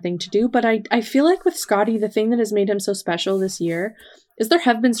the smart thing to do. But I feel like with Scottie, the thing that has made him so special this year is there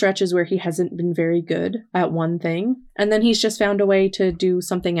have been stretches where he hasn't been very good at one thing, and then he's just found a way to do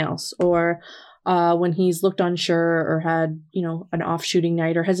something else. Or when he's looked unsure or had, an off shooting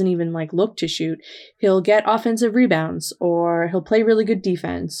night or hasn't even looked to shoot, he'll get offensive rebounds or he'll play really good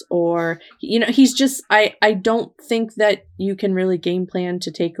defense, or, he's just, I don't think that you can really game plan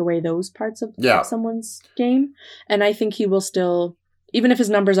to take away those parts of someone's game. And I think he will still, even if his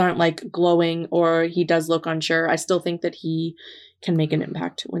numbers aren't glowing or he does look unsure, I still think that he can make an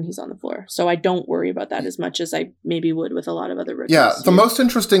impact when he's on the floor. So I don't worry about that as much as I maybe would with a lot of other rookies. Yeah, the most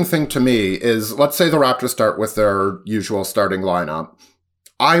interesting thing to me is, let's say the Raptors start with their usual starting lineup.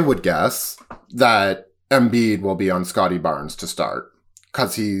 I would guess that Embiid will be on Scottie Barnes to start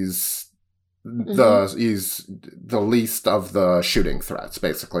because he's the least of the shooting threats,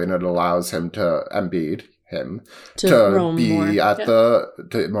 basically, and it allows him to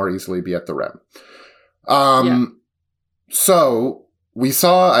more easily be at the rim. So we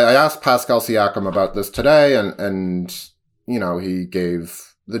saw, I asked Pascal Siakam about this today, and he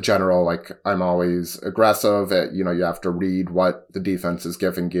gave the general, I'm always aggressive at, you have to read what the defense is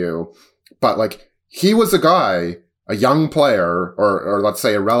giving you. But he was a young player, or let's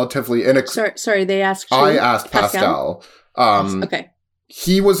say a relatively Sorry, they asked you? I asked Pascal. Okay.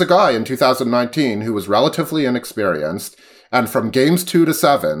 He was a guy in 2019 who was relatively inexperienced, and from games 2 to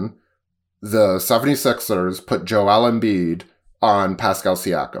 7, the 76ers put Joel Embiid on Pascal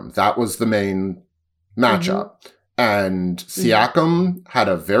Siakam. That was the main matchup. And Siakam had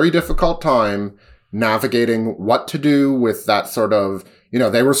a very difficult time navigating what to do with that sort of,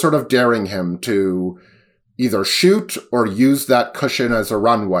 they were sort of daring him to either shoot or use that cushion as a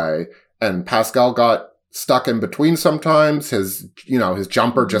runway. And Pascal got stuck in between sometimes. His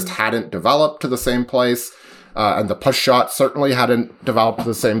jumper just hadn't developed to the same place. And the push shot certainly hadn't developed to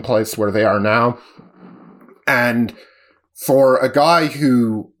the same place where they are now. And for a guy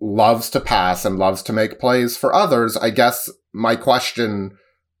who loves to pass and loves to make plays for others, I guess my question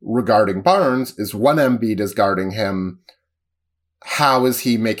regarding Barnes is when Embiid is guarding him, how is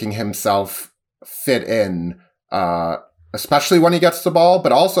he making himself fit in, especially when he gets the ball,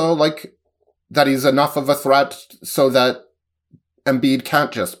 but also like that he's enough of a threat so that Embiid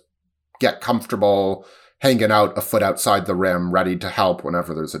can't just get comfortable hanging out a foot outside the rim, ready to help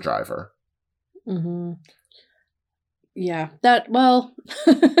whenever there's a driver. Mm-hmm. Yeah,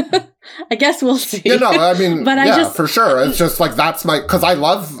 I guess we'll see. You know, I mean, but for sure. It's just like, that's because I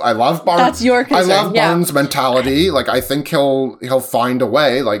love Barnes. That's your concern. I love Barnes' mentality. Like, I think he'll find a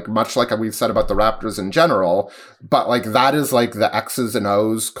way, like, much like we've said about the Raptors in general. But, like, that is, like, the X's and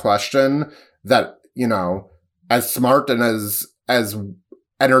O's question that, you know, as smart and as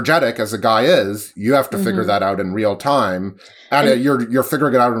energetic as a guy is, you have to figure that out in real time. And you're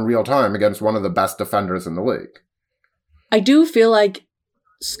figuring it out in real time against one of the best defenders in the league. I do feel like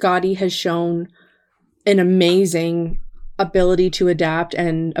Scottie has shown an amazing ability to adapt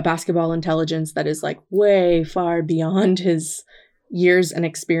and a basketball intelligence that is like way far beyond his years and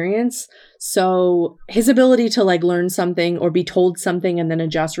experience. So his ability to like learn something or be told something and then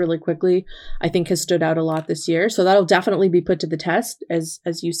adjust really quickly, I think has stood out a lot this year. So that'll definitely be put to the test, as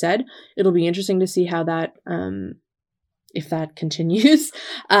you said. It'll be interesting to see how that if that continues.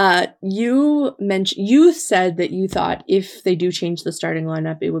 You said that you thought if they do change the starting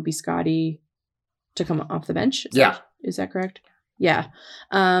lineup, it would be Scottie to come off the bench. Is that correct? Yeah.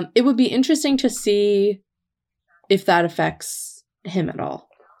 It would be interesting to see if that affects him at all.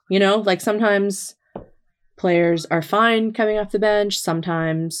 You know, like sometimes players are fine coming off the bench.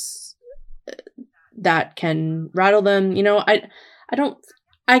 Sometimes that can rattle them. You know,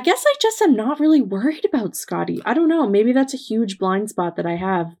 I guess I just am not really worried about Scottie. I don't know. Maybe that's a huge blind spot that I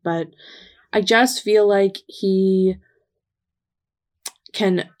have, but I just feel like he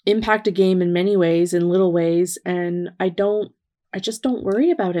can impact a game in many ways, in little ways, and I just don't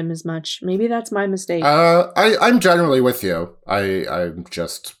worry about him as much. Maybe that's my mistake. I'm generally with you. I'm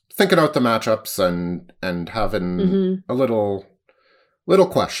just thinking out the matchups and having a little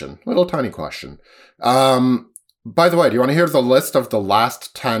tiny question. By the way, do you want to hear the list of the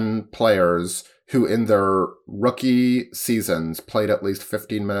last 10 players who in their rookie seasons played at least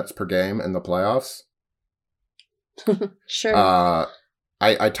 15 minutes per game in the playoffs? Sure.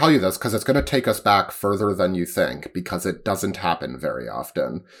 I tell you this because it's going to take us back further than you think, because it doesn't happen very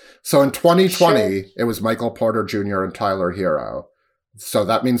often. So in 2020, It was Michael Porter Jr. and Tyler Hero. So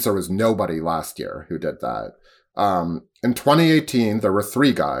that means there was nobody last year who did that. In 2018, there were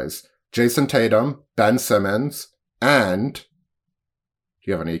 3 guys: Jason Tatum, Ben Simmons, and do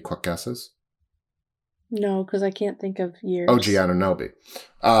you have any quick guesses? No, because I can't think of years. OG Anunoby.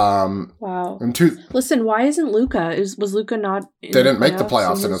 Wow. Listen, why isn't Luka? Was Luka not in didn't make the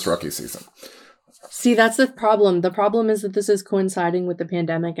playoffs in his rookie season. See, that's the problem. The problem is that this is coinciding with the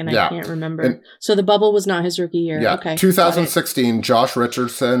pandemic, and I can't remember. So the bubble was not his rookie year. Yeah. Okay. 2016, Josh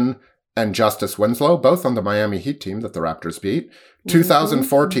Richardson and Justice Winslow, both on the Miami Heat team that the Raptors beat.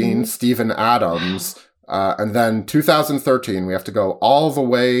 2014, Steven Adams. And then 2013, we have to go all the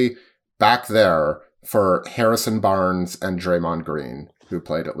way back there for Harrison Barnes and Draymond Green, who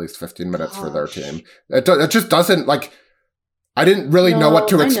played at least 15 minutes for their team. It just doesn't, like, I didn't really know what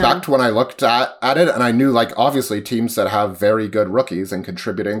to expect when I looked at it, and I knew, like, obviously teams that have very good rookies and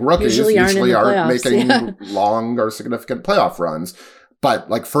contributing rookies usually aren't making long or significant playoff runs. But,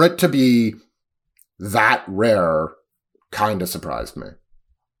 like, for it to be that rare kind of surprised me.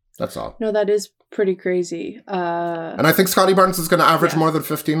 That's all. No, that is pretty crazy. And I think Scottie Barnes is going to average more than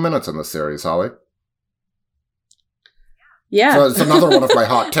 15 minutes in this series, Holly. Yeah. So it's another one of my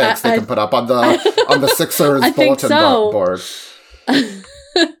hot takes they can put up on the Sixers bulletin board.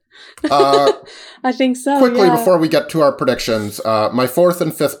 I think so. Quickly, before we get to our predictions, my 4th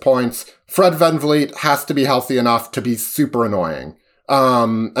and 5th points: Fred VanVleet has to be healthy enough to be super annoying.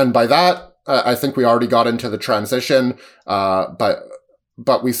 And by that, I think we already got into the transition.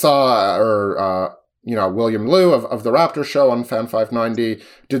 But we saw, William Liu of the Raptors show on Fan 590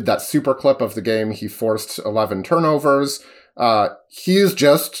 did that super clip of the game. He forced 11 turnovers. He is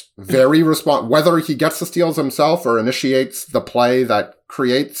just very whether he gets the steals himself or initiates the play that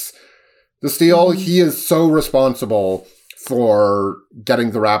creates the steal, he is so responsible for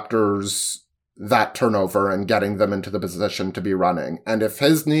getting the Raptors that turnover and getting them into the position to be running. And if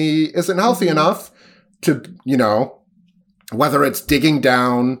his knee isn't healthy enough to, whether it's digging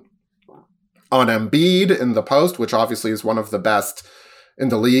down on Embiid in the post, which obviously is one of the best in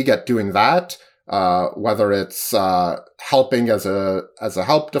the league at doing that, whether it's helping as a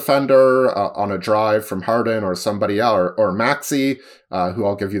help defender on a drive from Harden or somebody else, or Maxey, who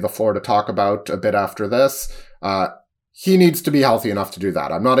I'll give you the floor to talk about a bit after this. he needs to be healthy enough to do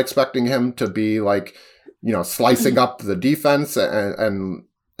that. I'm not expecting him to be like, slicing up the defense and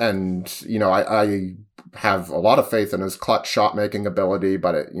I have a lot of faith in his clutch shot making ability,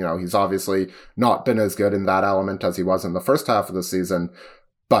 but he's obviously not been as good in that element as he was in the first half of the season,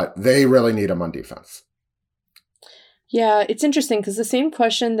 but they really need him on defense. Yeah, it's interesting because the same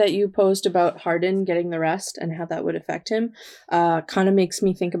question that you posed about Harden getting the rest and how that would affect him kind of makes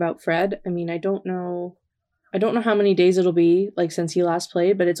me think about Fred. I mean, I don't know how many days it'll be like since he last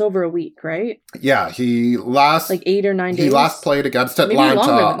played, but it's over a week, right? Yeah, he last like 8 or 9 days. He last played against Atlanta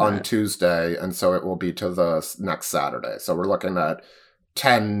on that. Tuesday, and so it will be to the next Saturday. So we're looking at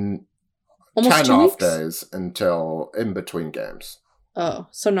 10 off days until in between games. Oh,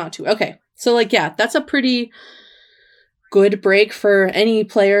 so not 2. Okay. So that's a pretty good break for any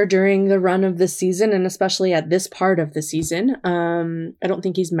player during the run of the season, and especially at this part of the season. I don't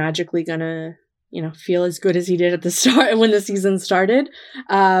think he's magically gonna, feel as good as he did at the start when the season started.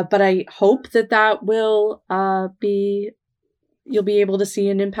 But I hope that will you'll be able to see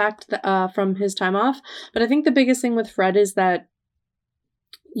an impact from his time off. But I think the biggest thing with Fred is that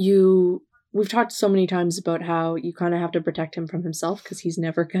we've talked so many times about how you kind of have to protect him from himself because he's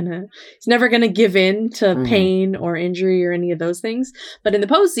never gonna give in to pain or injury or any of those things. But in the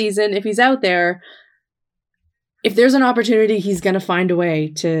postseason, if he's out there, if there's an opportunity, he's gonna find a way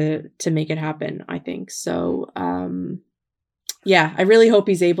to make it happen, I think. So I really hope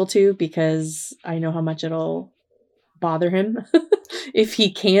he's able to, because I know how much it'll bother him if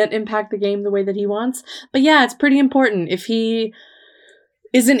he can't impact the game the way that he wants. But yeah, it's pretty important. If he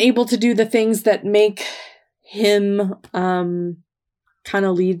isn't able to do the things that make him kind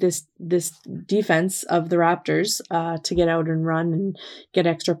of lead this defense of the Raptors to get out and run and get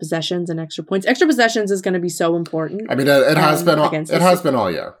extra possessions and extra points. Extra possessions is going to be so important. I mean, it has been all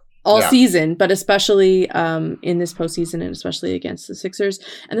year. Season, but especially in this postseason and especially against the Sixers.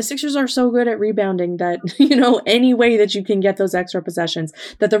 And the Sixers are so good at rebounding that, any way that you can get those extra possessions,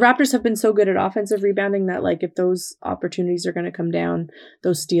 that the Raptors have been so good at offensive rebounding that if those opportunities are going to come down,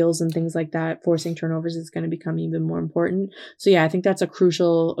 those steals and things like that, forcing turnovers is going to become even more important. So yeah, I think that's a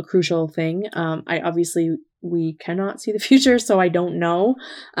crucial thing. We cannot see the future, so I don't know.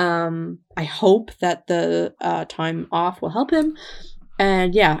 I hope that the time off will help him.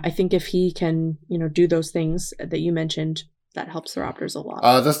 And yeah, I think if he can, do those things that you mentioned, that helps the Raptors a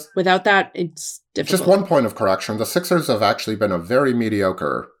lot. Without that, it's difficult. Just one point of correction. The Sixers have actually been a very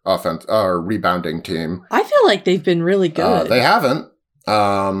mediocre rebounding team. I feel like they've been really good. They haven't.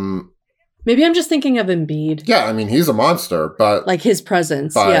 Maybe I'm just thinking of Embiid. Yeah, I mean, he's a monster, but... his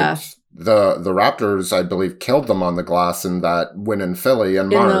presence, yeah. The Raptors, I believe, killed them on the glass in that win in Philly in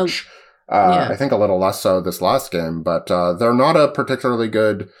March. I think a little less so this last game, but they're not a particularly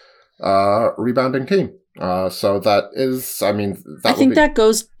good rebounding team. So that is, I think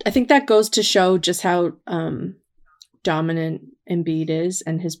that goes to show just how dominant Embiid is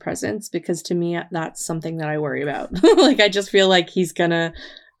and his presence, because to me, that's something that I worry about. I just feel like he's gonna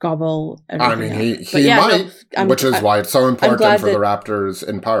gobble everything up. He might, which is why it's so important for the Raptors,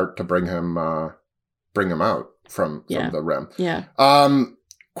 in part, to bring him out from the rim. Yeah.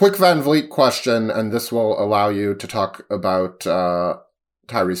 Quick Van Vliet question, and this will allow you to talk about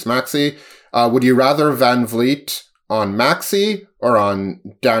Tyrese Maxey. Would you rather Van Vliet on Maxey or on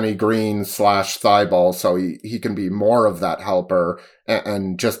Danny Green / Thibault, so he can be more of that helper?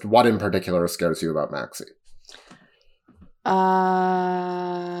 And just what in particular scares you about Maxey?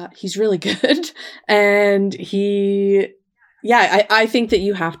 He's really good, and I think that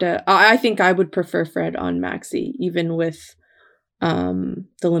you have to. I think I would prefer Fred on Maxey, even with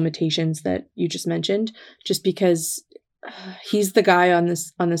the limitations that you just mentioned, just because he's the guy on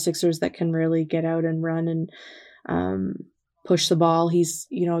the Sixers that can really get out and run and push the ball. He's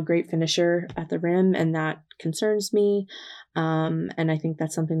a great finisher at the rim, and that concerns me. And I think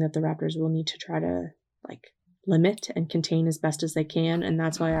that's something that the Raptors will need to try to limit and contain as best as they can, and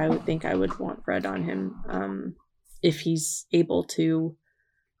that's why I would want Fred on him if he's able to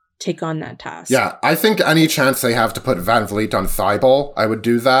take on that task. Yeah, I think any chance they have to put Van Vliet on Thibault, I would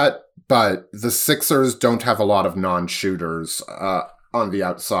do that. But the Sixers don't have a lot of non-shooters on the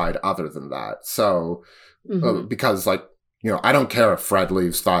outside other than that. So, because I don't care if Fred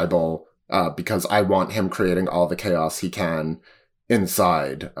leaves Thibault because I want him creating all the chaos he can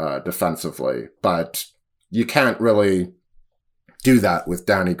inside defensively. But you can't really do that with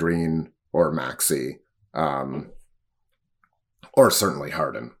Danny Green or Maxey. Or certainly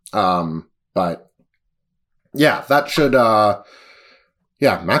Harden. But yeah, that should,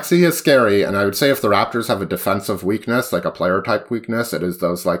 Maxey is scary. And I would say if the Raptors have a defensive weakness, a player type weakness, it is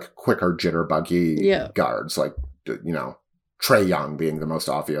those quicker jitterbuggy guards. Trae Young being the most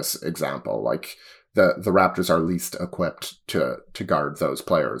obvious example. Like the Raptors are least equipped to guard those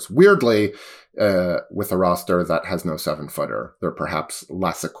players. Weirdly, with a roster that has no 7-footer, they're perhaps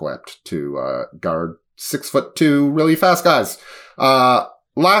less equipped to guard 6'2" really fast guys.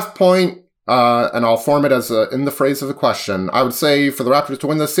 Last point, and I'll form it as in the phrase of the question. I would say for the Raptors to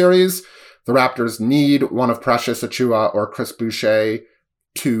win this series, the Raptors need one of Precious Achiuwa or Chris Boucher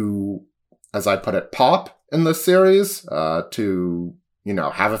to, as I put it, pop in this series, to,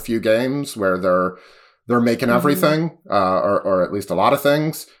 have a few games where they're making everything, or at least a lot of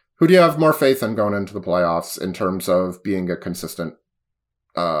things. Who do you have more faith in going into the playoffs in terms of being a consistent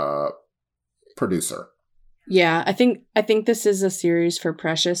producer? Yeah, I think this is a series for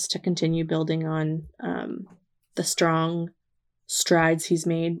Precious to continue building on the strong strides he's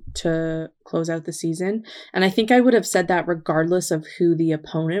made to close out the season. And I think I would have said that regardless of who the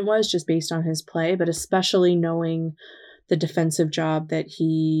opponent was, just based on his play, but especially knowing the defensive job that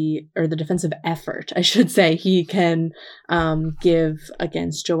the defensive effort, I should say, he can give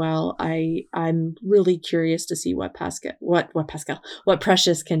against Joel. I'm really curious to see what Precious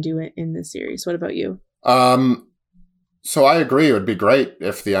can do in this series. What about you? So I agree. It would be great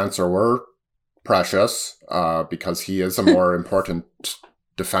if the answer were Precious, because he is a more important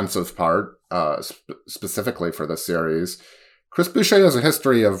defensive part, specifically for this series. Chris Boucher has a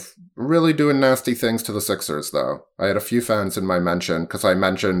history of really doing nasty things to the Sixers, though. I had a few fans in my mention, because I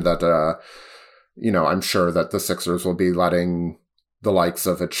mentioned that, I'm sure that the Sixers will be letting the likes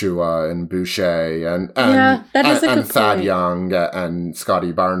of Achiuwa and Boucher and Thad Young and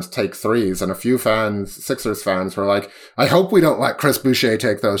Scotty Barnes take threes. And a few Sixers fans were like, I hope we don't let Chris Boucher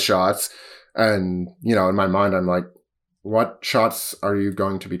take those shots. And, in my mind, I'm like, what shots are you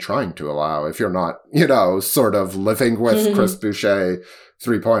going to be trying to allow if you're not, sort of living with Chris Boucher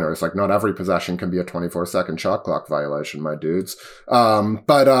 3-pointers? Like, not every possession can be a 24-second shot clock violation, my dudes.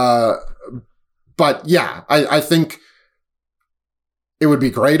 But yeah, I think it would be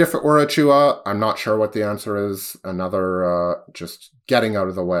great if it were Achiuwa. I'm not sure what the answer is. Another, just getting out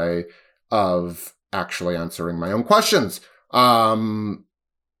of the way of actually answering my own questions.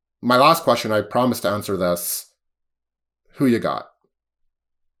 My last question, I promised to answer this. Who you got?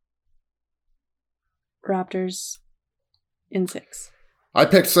 Raptors in 6. I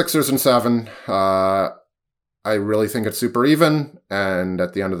picked Sixers in 7. I really think it's super even. And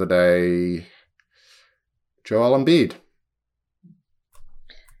at the end of the day, Joel Embiid.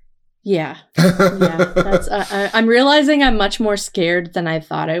 Yeah. That's. I'm realizing I'm much more scared than I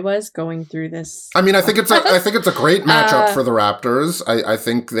thought I was going through this. I mean, I think it's a great matchup for the Raptors. I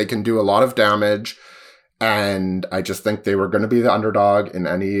think they can do a lot of damage, and I just think they were going to be the underdog in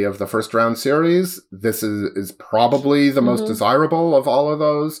any of the first round series. This is probably the most desirable of all of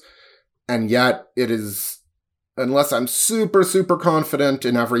those, and yet it is. Unless I'm super, super confident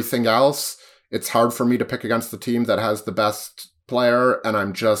in everything else, it's hard for me to pick against the team that has the best player, and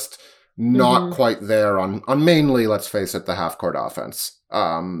I'm just not quite there on mainly, let's face it, the half-court offense.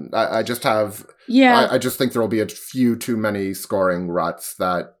 I just have... Yeah. I just think there will be a few too many scoring ruts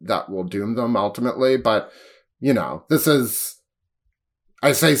that will doom them ultimately, but, this is...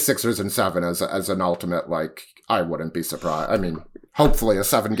 I say Sixers in 7 as an ultimate, like, I wouldn't be surprised. I mean, hopefully a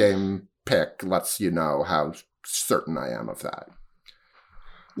 7-game pick lets you know how certain I am of that.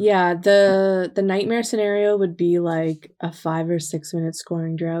 Yeah, the nightmare scenario would be like a 5 or 6 minute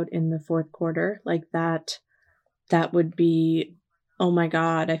scoring drought in the fourth quarter. Like that would be, oh my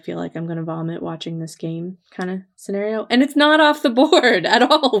God, I feel like I'm going to vomit watching this game kind of scenario. And it's not off the board at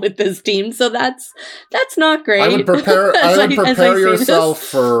all with this team. So that's not great. I would prepare yourself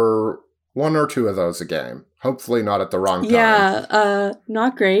for 1 or 2 of those a game. Hopefully not at the wrong time. Yeah,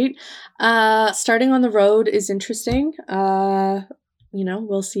 not great. Starting on the road is interesting.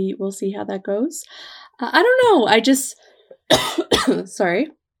 We'll see how that goes. I don't know. I just, sorry.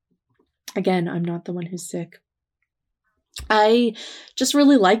 Again, I'm not the one who's sick. I just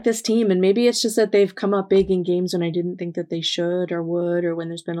really like this team, and maybe it's just that they've come up big in games when I didn't think that they should or would, or when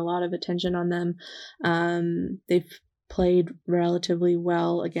there's been a lot of attention on them. They've played relatively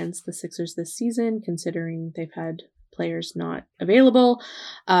well against the Sixers this season, considering they've had players not available.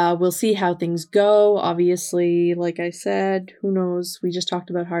 We'll see how things go. Obviously, like I said, who knows? We just talked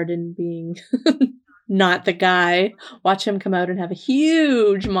about Harden being not the guy. Watch him come out and have a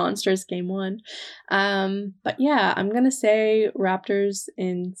huge monstrous game 1. But yeah, I'm going to say Raptors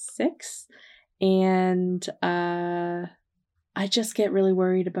in 6. And I just get really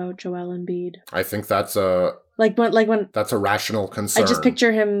worried about Joel Embiid. I think that's a... Like when that's a rational concern. I just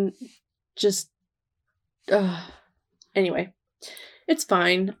picture him just... Anyway, It's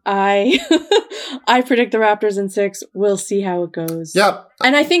fine. I predict the Raptors in 6. We'll see how it goes. Yep.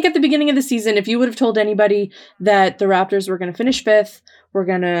 And I think at the beginning of the season, if you would have told anybody that the Raptors were going to finish 5th, we're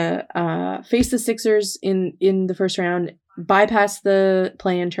going to face the Sixers in the first round, bypass the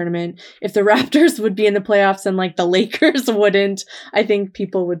play-in tournament, if the Raptors would be in the playoffs and like the Lakers wouldn't, I think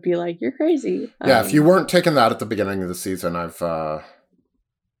people would be like, you're crazy. Yeah, if you weren't taking that at the beginning of the season, I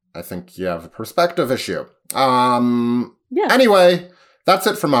think you have a perspective issue. Yeah. Anyway, that's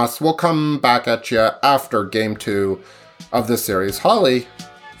it from us. We'll come back at you after game 2 of this series. Holly,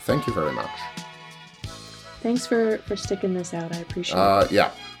 thank you very much. Thanks for sticking this out. I appreciate it.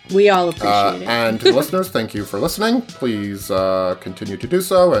 Yeah. We all appreciate it. And listeners, thank you for listening. Please continue to do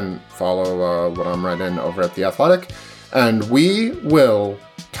so and follow what I'm writing over at The Athletic. And we will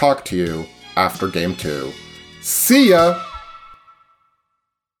talk to you after game 2. See ya!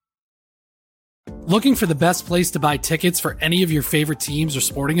 Looking for the best place to buy tickets for any of your favorite teams or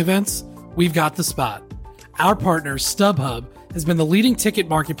sporting events? We've got the spot. Our partner, StubHub, has been the leading ticket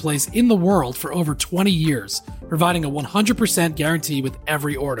marketplace in the world for over 20 years, providing a 100% guarantee with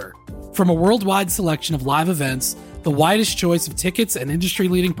every order. From a worldwide selection of live events, the widest choice of tickets and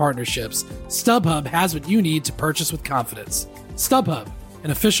industry-leading partnerships, StubHub has what you need to purchase with confidence. StubHub,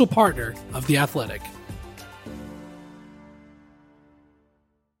 an official partner of The Athletic.